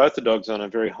 both the dogs on a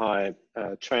very high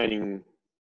training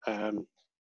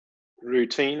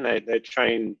routine. They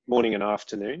train morning and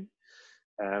afternoon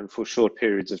for shorter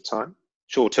periods of time,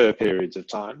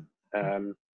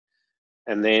 and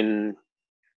then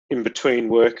in between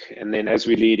work, and then as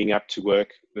we're leading up to work,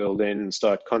 we'll then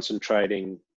start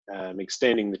concentrating,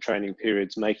 extending the training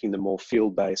periods, making them more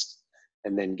field-based,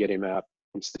 and then get him out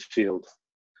into the field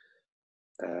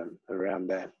around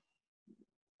that.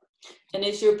 And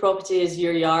is your property, is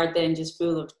your yard then just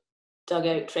full of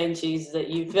dugout trenches that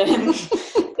you've done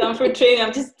for training?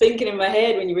 I'm just thinking in my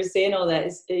head when you were saying all that,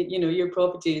 your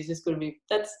property is just going to be,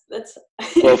 that's.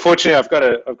 Well, fortunately, I've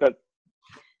got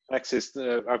access.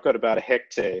 I've got about a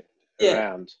hectare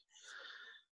around.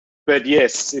 But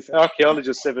yes, if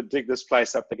archaeologists ever dig this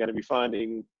place up, they're going to be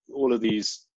finding all of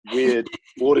these weird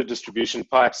water distribution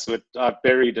pipes that I've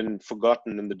buried and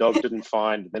forgotten, and the dog didn't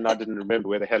find. And then I didn't remember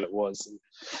where the hell it was. And,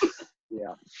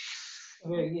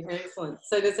 Very excellent.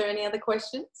 So, is there any other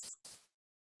questions?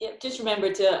 Yeah, just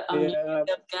remember to unmute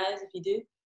yourself, guys, if you do.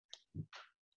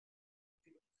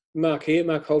 Mark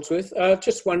Holdsworth.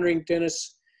 Just wondering,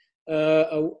 Dennis,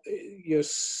 your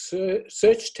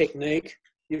search technique,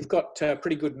 you've got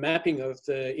pretty good mapping of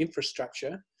the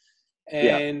infrastructure,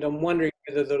 and I'm wondering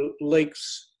whether the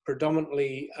leaks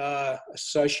predominantly are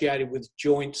associated with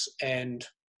joints and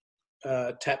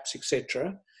taps,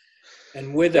 etc.,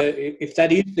 and whether, if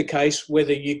that is the case,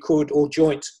 whether you could, or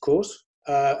joints, of course,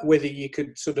 whether you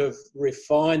could sort of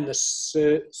refine the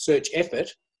search effort,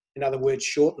 in other words,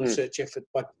 shorten the search effort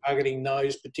by targeting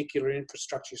those particular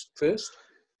infrastructures first?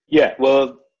 Yeah,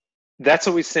 well, that's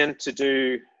what we sent to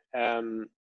do.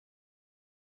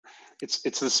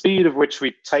 It's the speed of which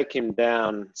we take him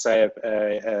down, say,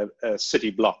 a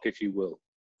city block, if you will.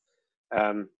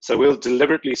 So we'll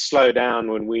deliberately slow down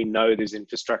when we know there's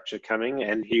infrastructure coming,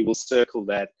 and he will circle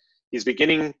that. He's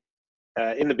beginning,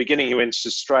 in the beginning, he went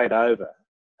just straight over,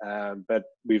 but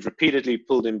we've repeatedly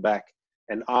pulled him back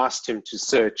and asked him to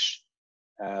search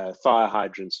fire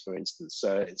hydrants, for instance.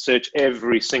 So search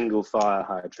every single fire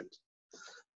hydrant,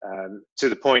 to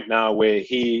the point now where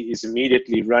he is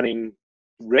immediately running,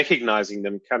 recognizing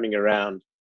them, coming around,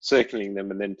 circling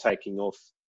them, and then taking off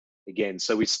again.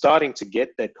 So we're starting to get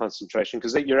that concentration,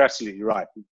 because you're absolutely right.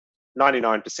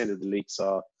 99% of the leaks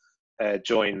are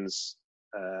joins,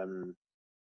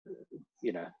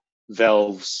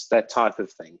 valves, that type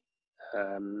of thing.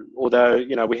 Although,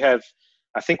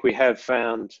 I think we have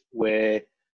found where,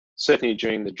 certainly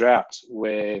during the drought,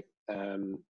 where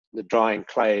the drying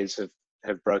clays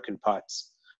have broken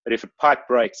pipes. But if a pipe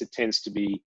breaks, it tends to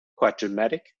be quite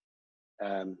dramatic.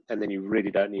 And then you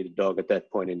really don't need a dog at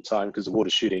that point in time, because the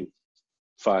water's shooting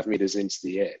 5 meters into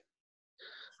the air.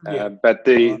 But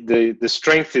the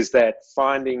strength is that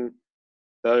finding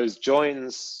those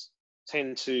joins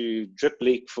tend to drip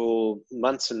leak for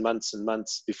months and months and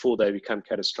months before they become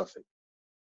catastrophic.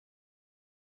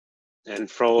 And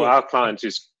for our client,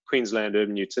 who's Queensland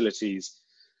Urban Utilities,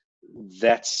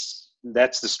 that's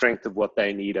the strength of what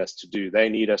they need us to do. They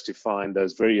need us to find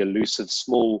those very elusive,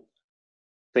 small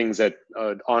things that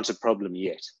aren't a problem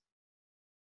yet.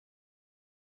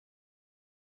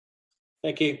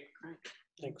 Thank you.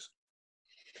 Thanks.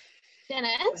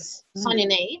 Dennis, Sonia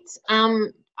Needs,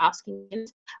 asking,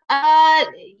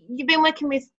 you've been working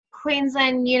with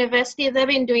Queensland University. Have they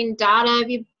been doing data? Have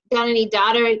you done any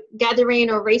data gathering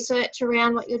or research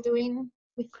around what you're doing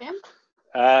with them?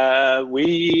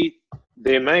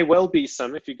 There may well be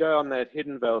some. If you go on that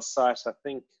Hidden Vale site, I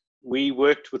think we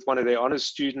worked with one of their honours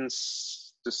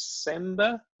students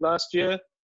December last year,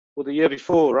 or the year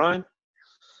before, Ryan?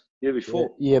 Year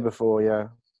before. Year before, yeah.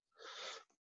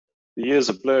 The years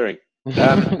are blurring.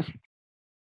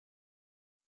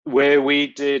 Where we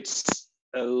did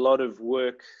a lot of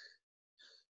work.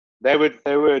 They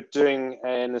were doing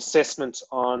an assessment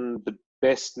on the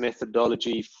best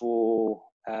methodology for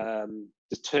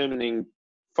determining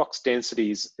fox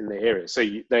densities in the area. So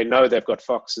they know they've got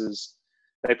foxes.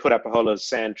 They put up a whole lot of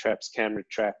sand traps, camera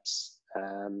traps,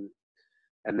 and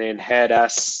then had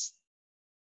us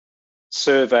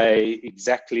survey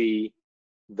exactly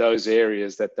those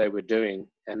areas that they were doing,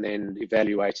 and then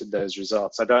evaluated those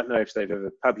results. I don't know if they've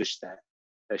ever published that.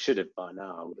 They should have by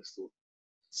now, I would have thought.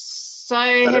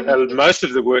 So most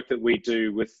of the work that we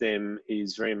do with them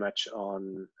is very much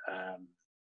on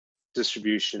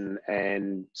distribution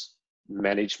and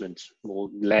management, more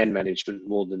land management,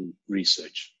 more than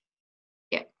research.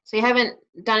 Yeah. So you haven't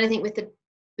done anything with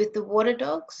the water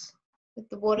dogs? With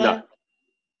the water? No.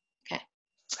 Okay.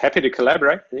 Happy to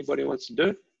collaborate. Anybody wants to do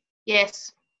it?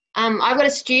 Yes. I've got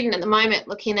a student at the moment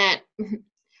looking at.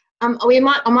 I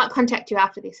might contact you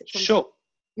after this. Sure.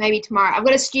 Maybe tomorrow. I've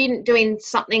got a student doing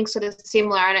something sort of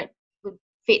similar, and it would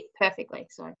fit perfectly.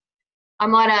 So I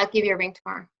might give you a ring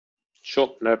tomorrow.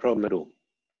 Sure, no problem at all.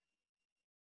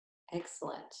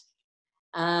 Excellent.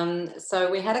 So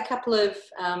we had a couple of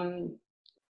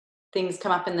things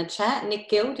come up in the chat. Nick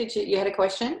Gill, you had a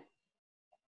question?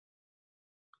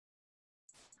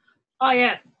 Oh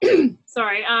yeah,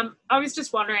 sorry. I was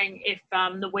just wondering if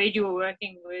the weed you were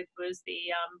working with was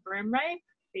the broom rape,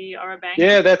 the Orobang.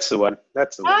 Yeah, that's the one.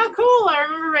 Oh, cool! I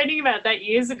remember reading about that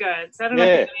years ago. It sounded like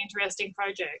a really interesting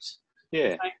project.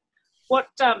 Yeah.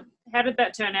 So, how did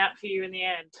that turn out for you in the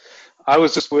end? I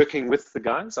was just working with the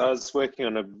guys. I was working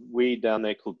on a weed down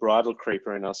there called bridal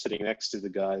creeper, and I was sitting next to the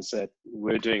guys that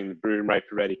were doing the broom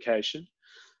rape eradication.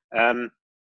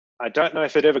 I don't know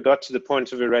if it ever got to the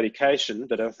point of eradication,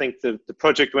 but I think the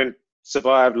project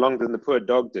survived longer than the poor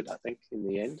dog did, I think, in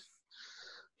the end.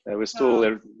 They were still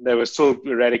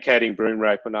eradicating broom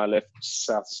rape when I left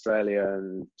South Australia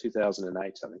in 2008,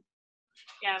 I think.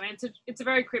 Yeah, I mean, it's a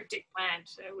very cryptic plant.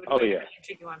 So it would be a really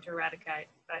tricky one to eradicate,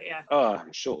 but yeah. Oh,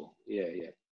 I'm sure. Yeah.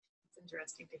 It's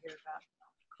interesting to hear about.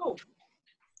 Cool.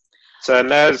 So in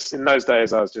those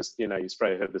days, I was just, you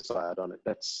spray herbicide on it.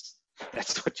 That's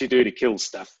what you do to kill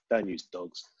stuff. Don't use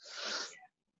dogs.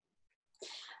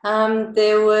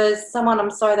 There was someone,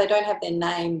 I'm sorry, they don't have their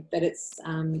name, but it's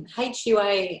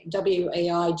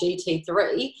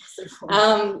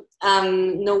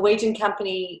HUAWEIGT3, Norwegian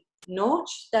company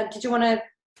Norch. Did you want to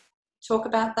talk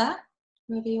about that?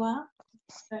 Whoever you are,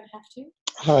 don't have to.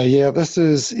 Hi, yeah, this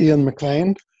is Ian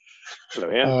McLean.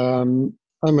 Hello, Ian.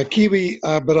 I'm a Kiwi,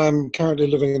 but I'm currently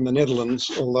living in the Netherlands,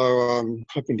 although I'm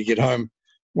hoping to get home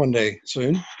one day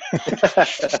soon.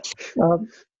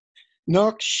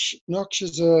 Nox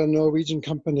is a Norwegian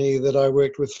company that I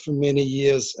worked with for many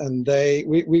years, and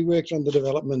we worked on the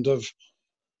development of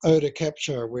odor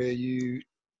capture, where you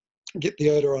get the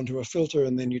odor onto a filter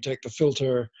and then you take the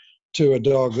filter to a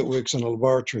dog that works in a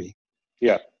laboratory.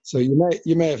 Yeah. So you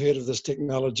may have heard of this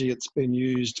technology. It's been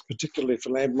used particularly for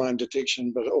landmine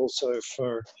detection, but also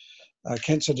for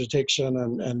cancer detection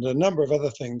and a number of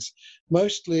other things.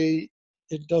 Mostly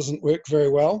it doesn't work very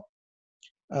well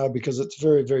because it's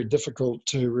very, very difficult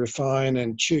to refine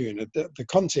and tune. The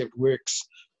concept works,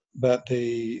 but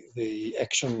the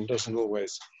action doesn't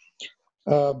always.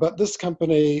 But this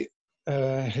company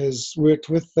has worked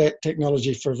with that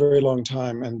technology for a very long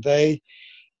time, and they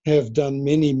have done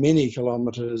many, many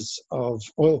kilometers of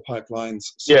oil pipelines,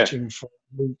 searching for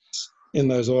leaks in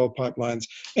those oil pipelines.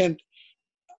 And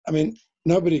I mean,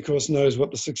 nobody, of course, knows what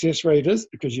the success rate is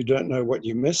because you don't know what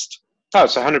you missed. Oh,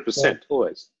 it's 100%,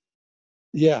 always.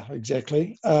 Yeah,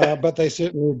 exactly. But they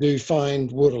certainly do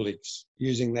find water leaks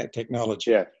using that technology.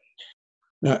 Yeah.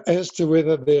 Now, as to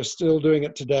whether they're still doing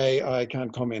it today, I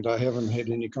can't comment. I haven't had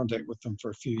any contact with them for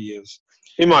a few years.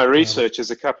 In my research, there's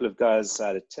a couple of guys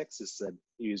out of Texas that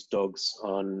use dogs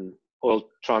on oil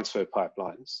transfer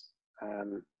pipelines.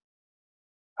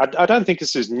 I don't think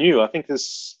this is new. I think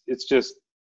it's just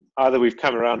either we've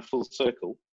come around full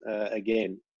circle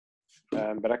again,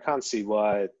 but I can't see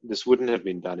why this wouldn't have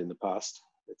been done in the past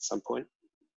at some point.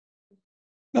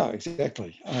 No,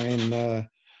 exactly. I mean,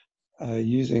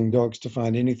 using dogs to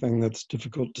find anything that's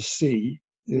difficult to see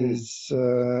is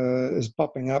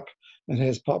popping up and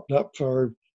has popped up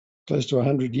for close to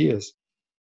 100 years.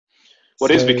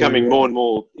 What is becoming more and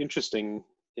more interesting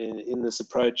in this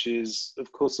approach is,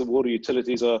 of course, the water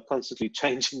utilities are constantly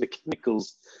changing the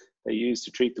chemicals they use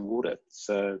to treat the water.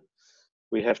 So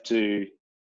we have to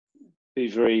be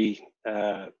very,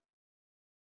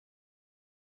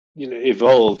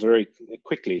 evolve very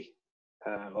quickly,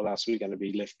 or else we're going to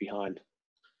be left behind.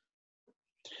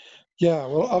 Yeah,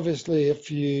 well, obviously,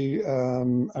 if you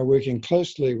are working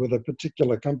closely with a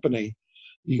particular company,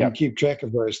 you can keep track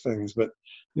of those things. But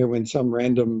when some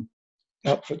random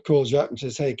outfit calls you up and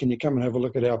says, "Hey, can you come and have a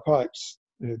look at our pipes?"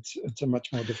 It's a much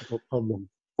more difficult problem.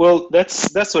 Well,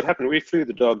 that's what happened. We flew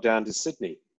the dog down to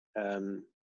Sydney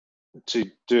to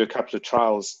do a couple of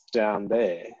trials down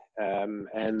there,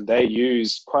 and they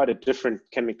use quite a different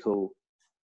chemical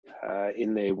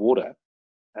in their water.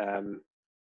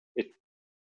 It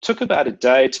took about a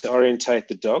day to orientate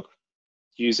the dog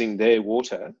using their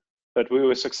water, but we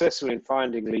were successful in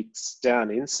finding leaks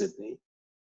down in Sydney.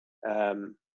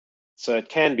 So it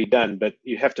can be done, but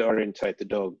you have to orientate the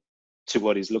dog to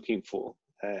what he's looking for.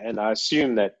 And I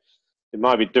assume that it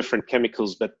might be different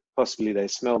chemicals, but possibly they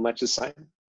smell much the same.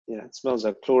 It smells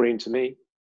like chlorine to me.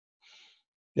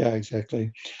 Yeah,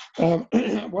 exactly.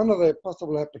 One of the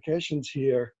possible applications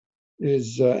here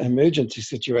is emergency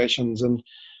situations. And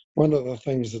one of the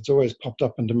things that's always popped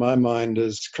up into my mind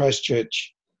is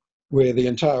Christchurch, where the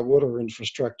entire water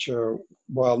infrastructure,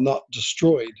 while not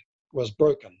destroyed, was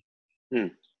broken.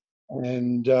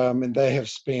 And they have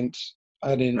spent,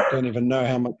 I don't even know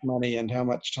how much money and how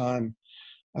much time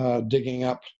digging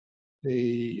up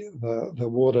the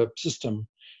water system.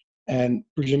 And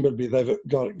presumably they've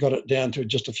got it down to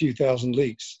just a few thousand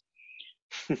leaks.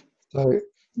 So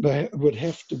there would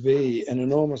have to be an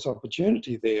enormous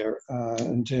opportunity there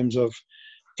in terms of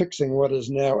fixing what is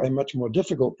now a much more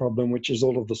difficult problem, which is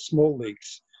all of the small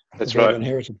leaks that they've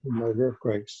inherited from those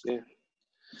earthquakes. Yeah,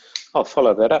 I'll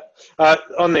follow that up.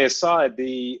 On their side,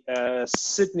 the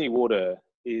Sydney Water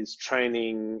is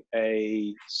training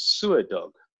a sewer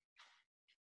dog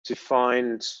to try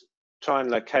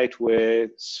and locate where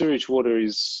sewage water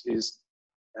is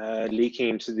leaking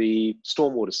into the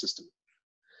stormwater system.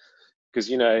 Because,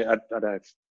 I don't know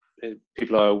if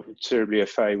people are terribly au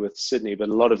fait with Sydney, but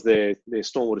a lot of their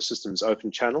stormwater system is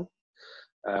open channel.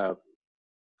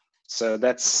 So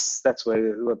that's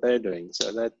what they're doing.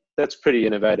 So that's pretty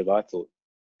innovative, I thought.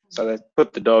 So they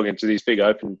put the dog into these big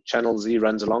open channels. He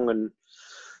runs along and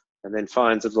then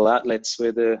finds little outlets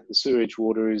where the sewage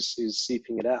water is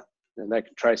seeping it out. And they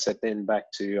can trace that then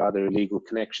back to either illegal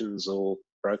connections or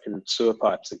broken sewer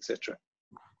pipes, etc.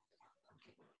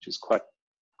 Which is quite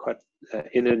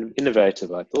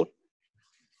innovative, I thought.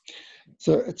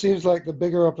 So it seems like the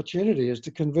bigger opportunity is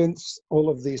to convince all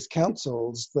of these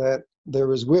councils that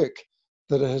there is work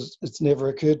that it's never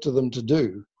occurred to them to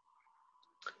do.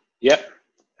 Yep.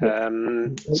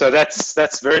 So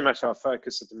that's very much our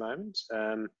focus at the moment.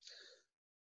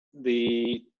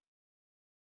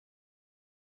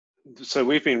 So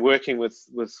we've been working with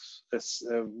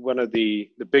one of the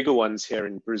bigger ones here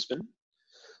in Brisbane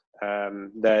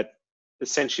that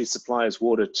essentially supplies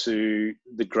water to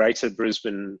the greater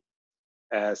Brisbane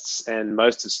and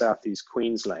most of southeast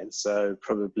Queensland, so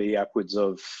probably upwards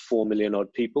of 4 million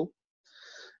odd people,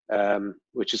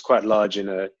 which is quite large in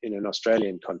an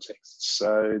Australian context.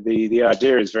 So the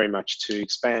idea is very much to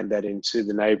expand that into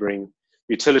the neighbouring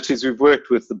utilities. We've worked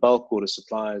with the bulk water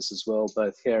suppliers as well,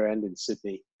 both here and in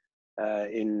Sydney,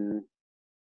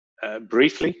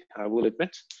 briefly, I will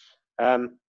admit.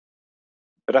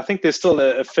 But I think there's still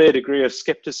a fair degree of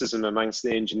skepticism amongst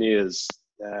the engineers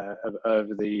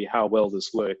over how well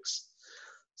this works.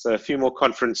 So a few more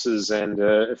conferences and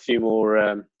a few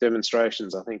more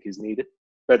demonstrations, I think, is needed.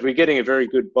 But we're getting a very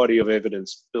good body of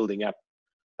evidence building up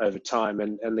over time.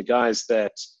 And the guys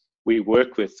that we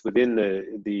work with within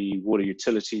the water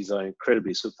utilities are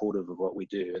incredibly supportive of what we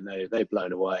do, and they're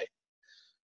blown away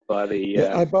by the...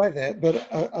 Yeah, I buy that, but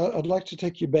I'd like to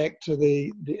take you back to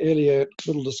the earlier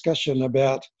little discussion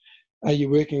about, are you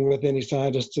working with any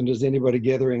scientists and is anybody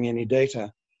gathering any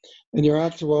data? And your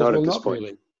answer was, well, not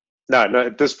really. No,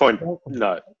 at this point,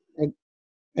 no.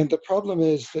 And the problem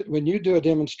is that when you do a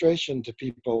demonstration to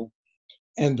people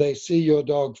and they see your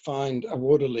dog find a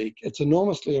water leak, it's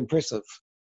enormously impressive.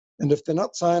 And if they're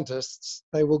not scientists,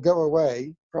 they will go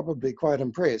away probably quite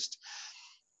impressed.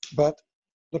 But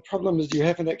the problem is you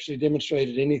haven't actually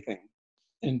demonstrated anything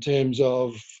in terms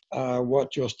of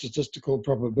what your statistical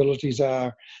probabilities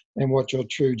are and what your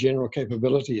true general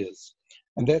capability is.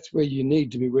 And that's where you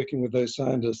need to be working with those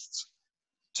scientists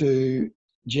to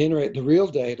generate the real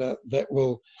data that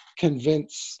will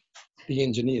convince the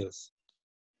engineers.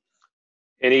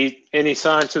 Any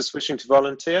scientists wishing to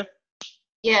volunteer?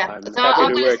 Yeah. I'm So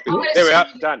happy to work with you. There we are,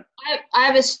 done. I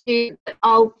have a student.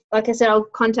 Like I said, I'll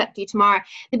contact you tomorrow.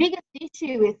 The biggest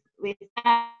issue with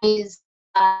that is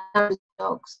numbers of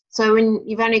dogs. So when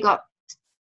you've only got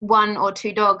 1 or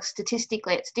 2 dogs,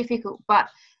 statistically, it's difficult. But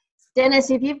Dennis,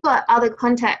 if you've got other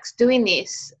contacts doing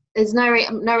this, there's no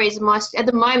reason. At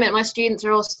the moment, my students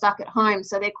are all stuck at home,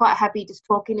 so they're quite happy just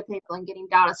talking to people and getting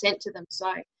data sent to them.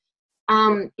 So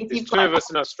if There's you've 2 got, of us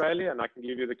in Australia, and I can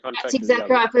give you the contact. that's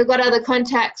exactly right. If we've got other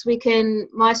contacts,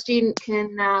 my student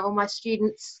can, or my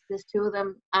students, there's 2 of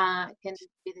them, can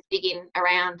do the digging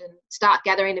around and start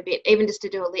gathering a bit, even just to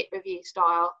do a lit review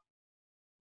style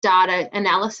data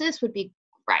analysis would be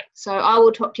great. So I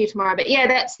will talk to you tomorrow. But yeah,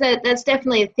 that's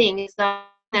definitely a thing, is that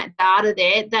data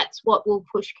there, that's what will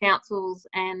push councils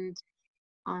and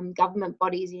government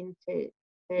bodies into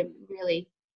really,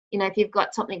 if you've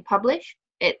got something published,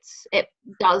 it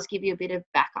does give you a bit of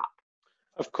backup.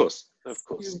 Of course.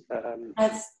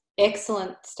 That's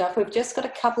excellent stuff. We've just got a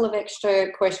couple of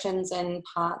extra questions and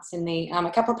parts in the,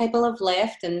 a couple of people have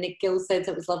left, and Nick Gill says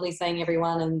it was lovely seeing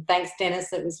everyone, and thanks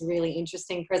Dennis, it was a really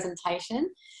interesting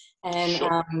presentation. And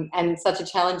Sure. And such a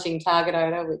challenging target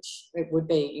owner, which it would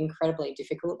be incredibly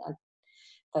difficult.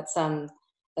 That's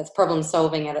problem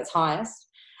solving at its highest.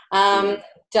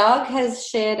 Doug has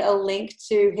shared a link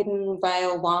to Hidden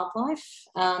Vale Wildlife.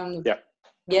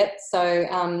 Yep. So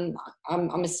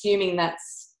I'm assuming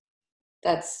that's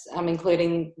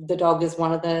including the dog as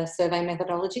one of the survey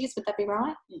methodologies. Would that be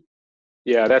right?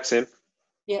 Yeah, that's him.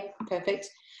 Yep, perfect.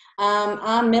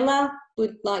 R. Miller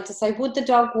would like to say, would the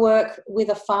dog work with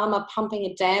a farmer pumping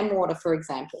a dam water, for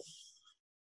example?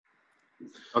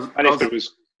 Only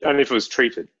if it was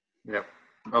treated. Yeah.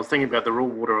 I was thinking about the raw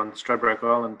water on Stradbroke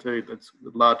Island too. That's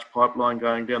a large pipeline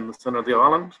going down the centre of the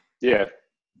island. Yeah.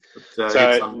 But, so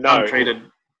it's no, untreated.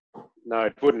 No,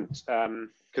 it wouldn't,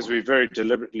 because we very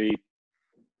deliberately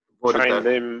train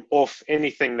them off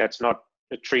anything that's not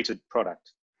a treated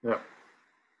product. Yeah.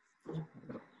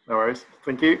 No worries.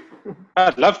 Thank you.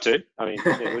 I'd love to. I mean,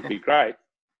 it would be great.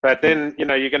 But then,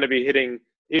 you're going to be hitting,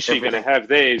 issue you're going to have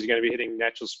there is you're going to be hitting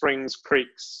natural springs,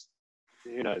 creeks,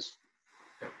 who knows.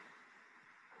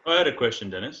 I had a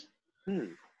question, Dennis. How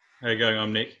are you going?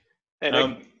 I'm Nick. Hey,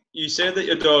 Nick. You said that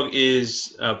your dog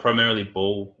is primarily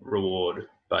ball reward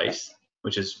based,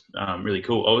 which is really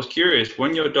cool. I was curious,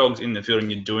 when your dog's in the field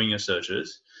and you're doing your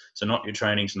searches, so not your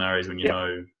training scenarios when you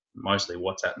know mostly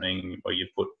what's happening or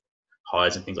you've put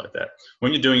hides and things like that.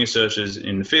 When you're doing your searches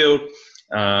in the field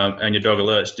and your dog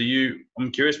alerts,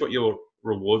 I'm curious what your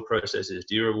reward process is.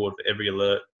 Do you reward for every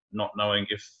alert, not knowing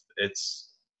if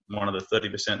it's one of the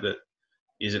 30% that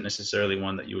isn't necessarily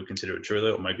one that you would consider a true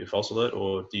alert or maybe a false alert,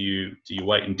 or do you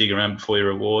wait and dig around before you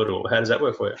reward, or how does that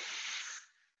work for you?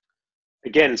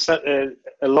 Again,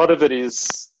 a lot of it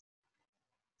is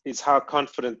how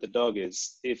confident the dog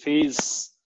is. If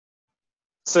he's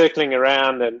circling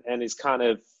around and is kind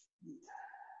of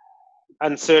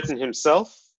uncertain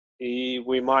himself,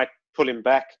 we might pull him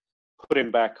back, put him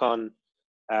back on.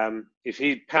 If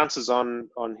he pounces on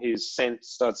his scent,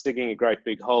 starts digging a great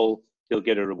big hole, he'll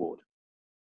get a reward.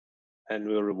 And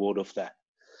we'll reward off that.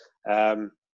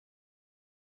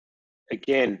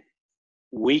 Again,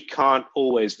 we can't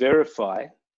always verify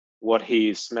what he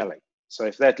is smelling. So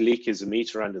if that leak is a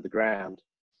meter under the ground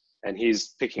and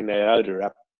he's picking the odor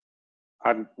up,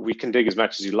 we can dig as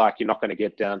much as you like. You're not going to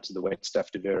get down to the wet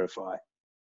stuff to verify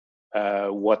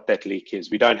what that leak is.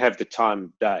 We don't have the time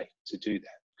of day to do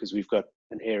that because we've got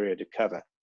an area to cover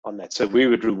on that. So we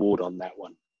would reward on that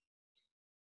one.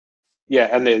 Yeah,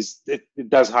 and it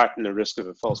does heighten the risk of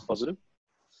a false positive.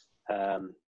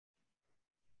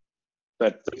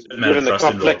 But given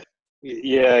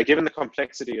the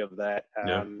complexity of that,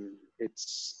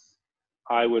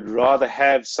 I would rather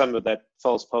have some of that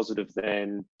false positive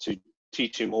than to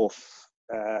teach him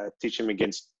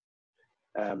against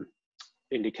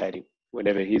indicating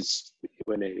whenever he's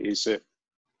certain.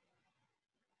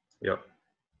 Yeah,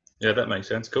 that makes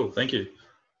sense. Cool, thank you.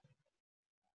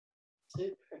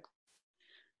 Super.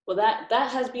 Well, that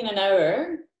has been an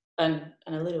hour. and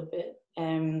a little bit.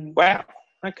 Wow.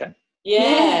 Okay.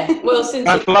 Yeah. Well, since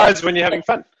time flies when you're having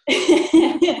fun.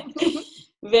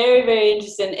 Very, very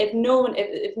interesting. If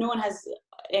no one has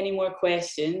any more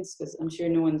questions, because I'm sure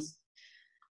no one's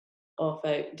off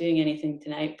out doing anything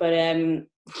tonight, but I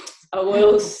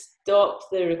will stop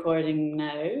the recording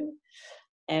now,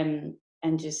 and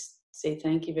just say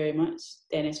thank you very much,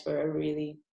 Dennis, for a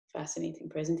really fascinating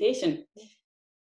presentation.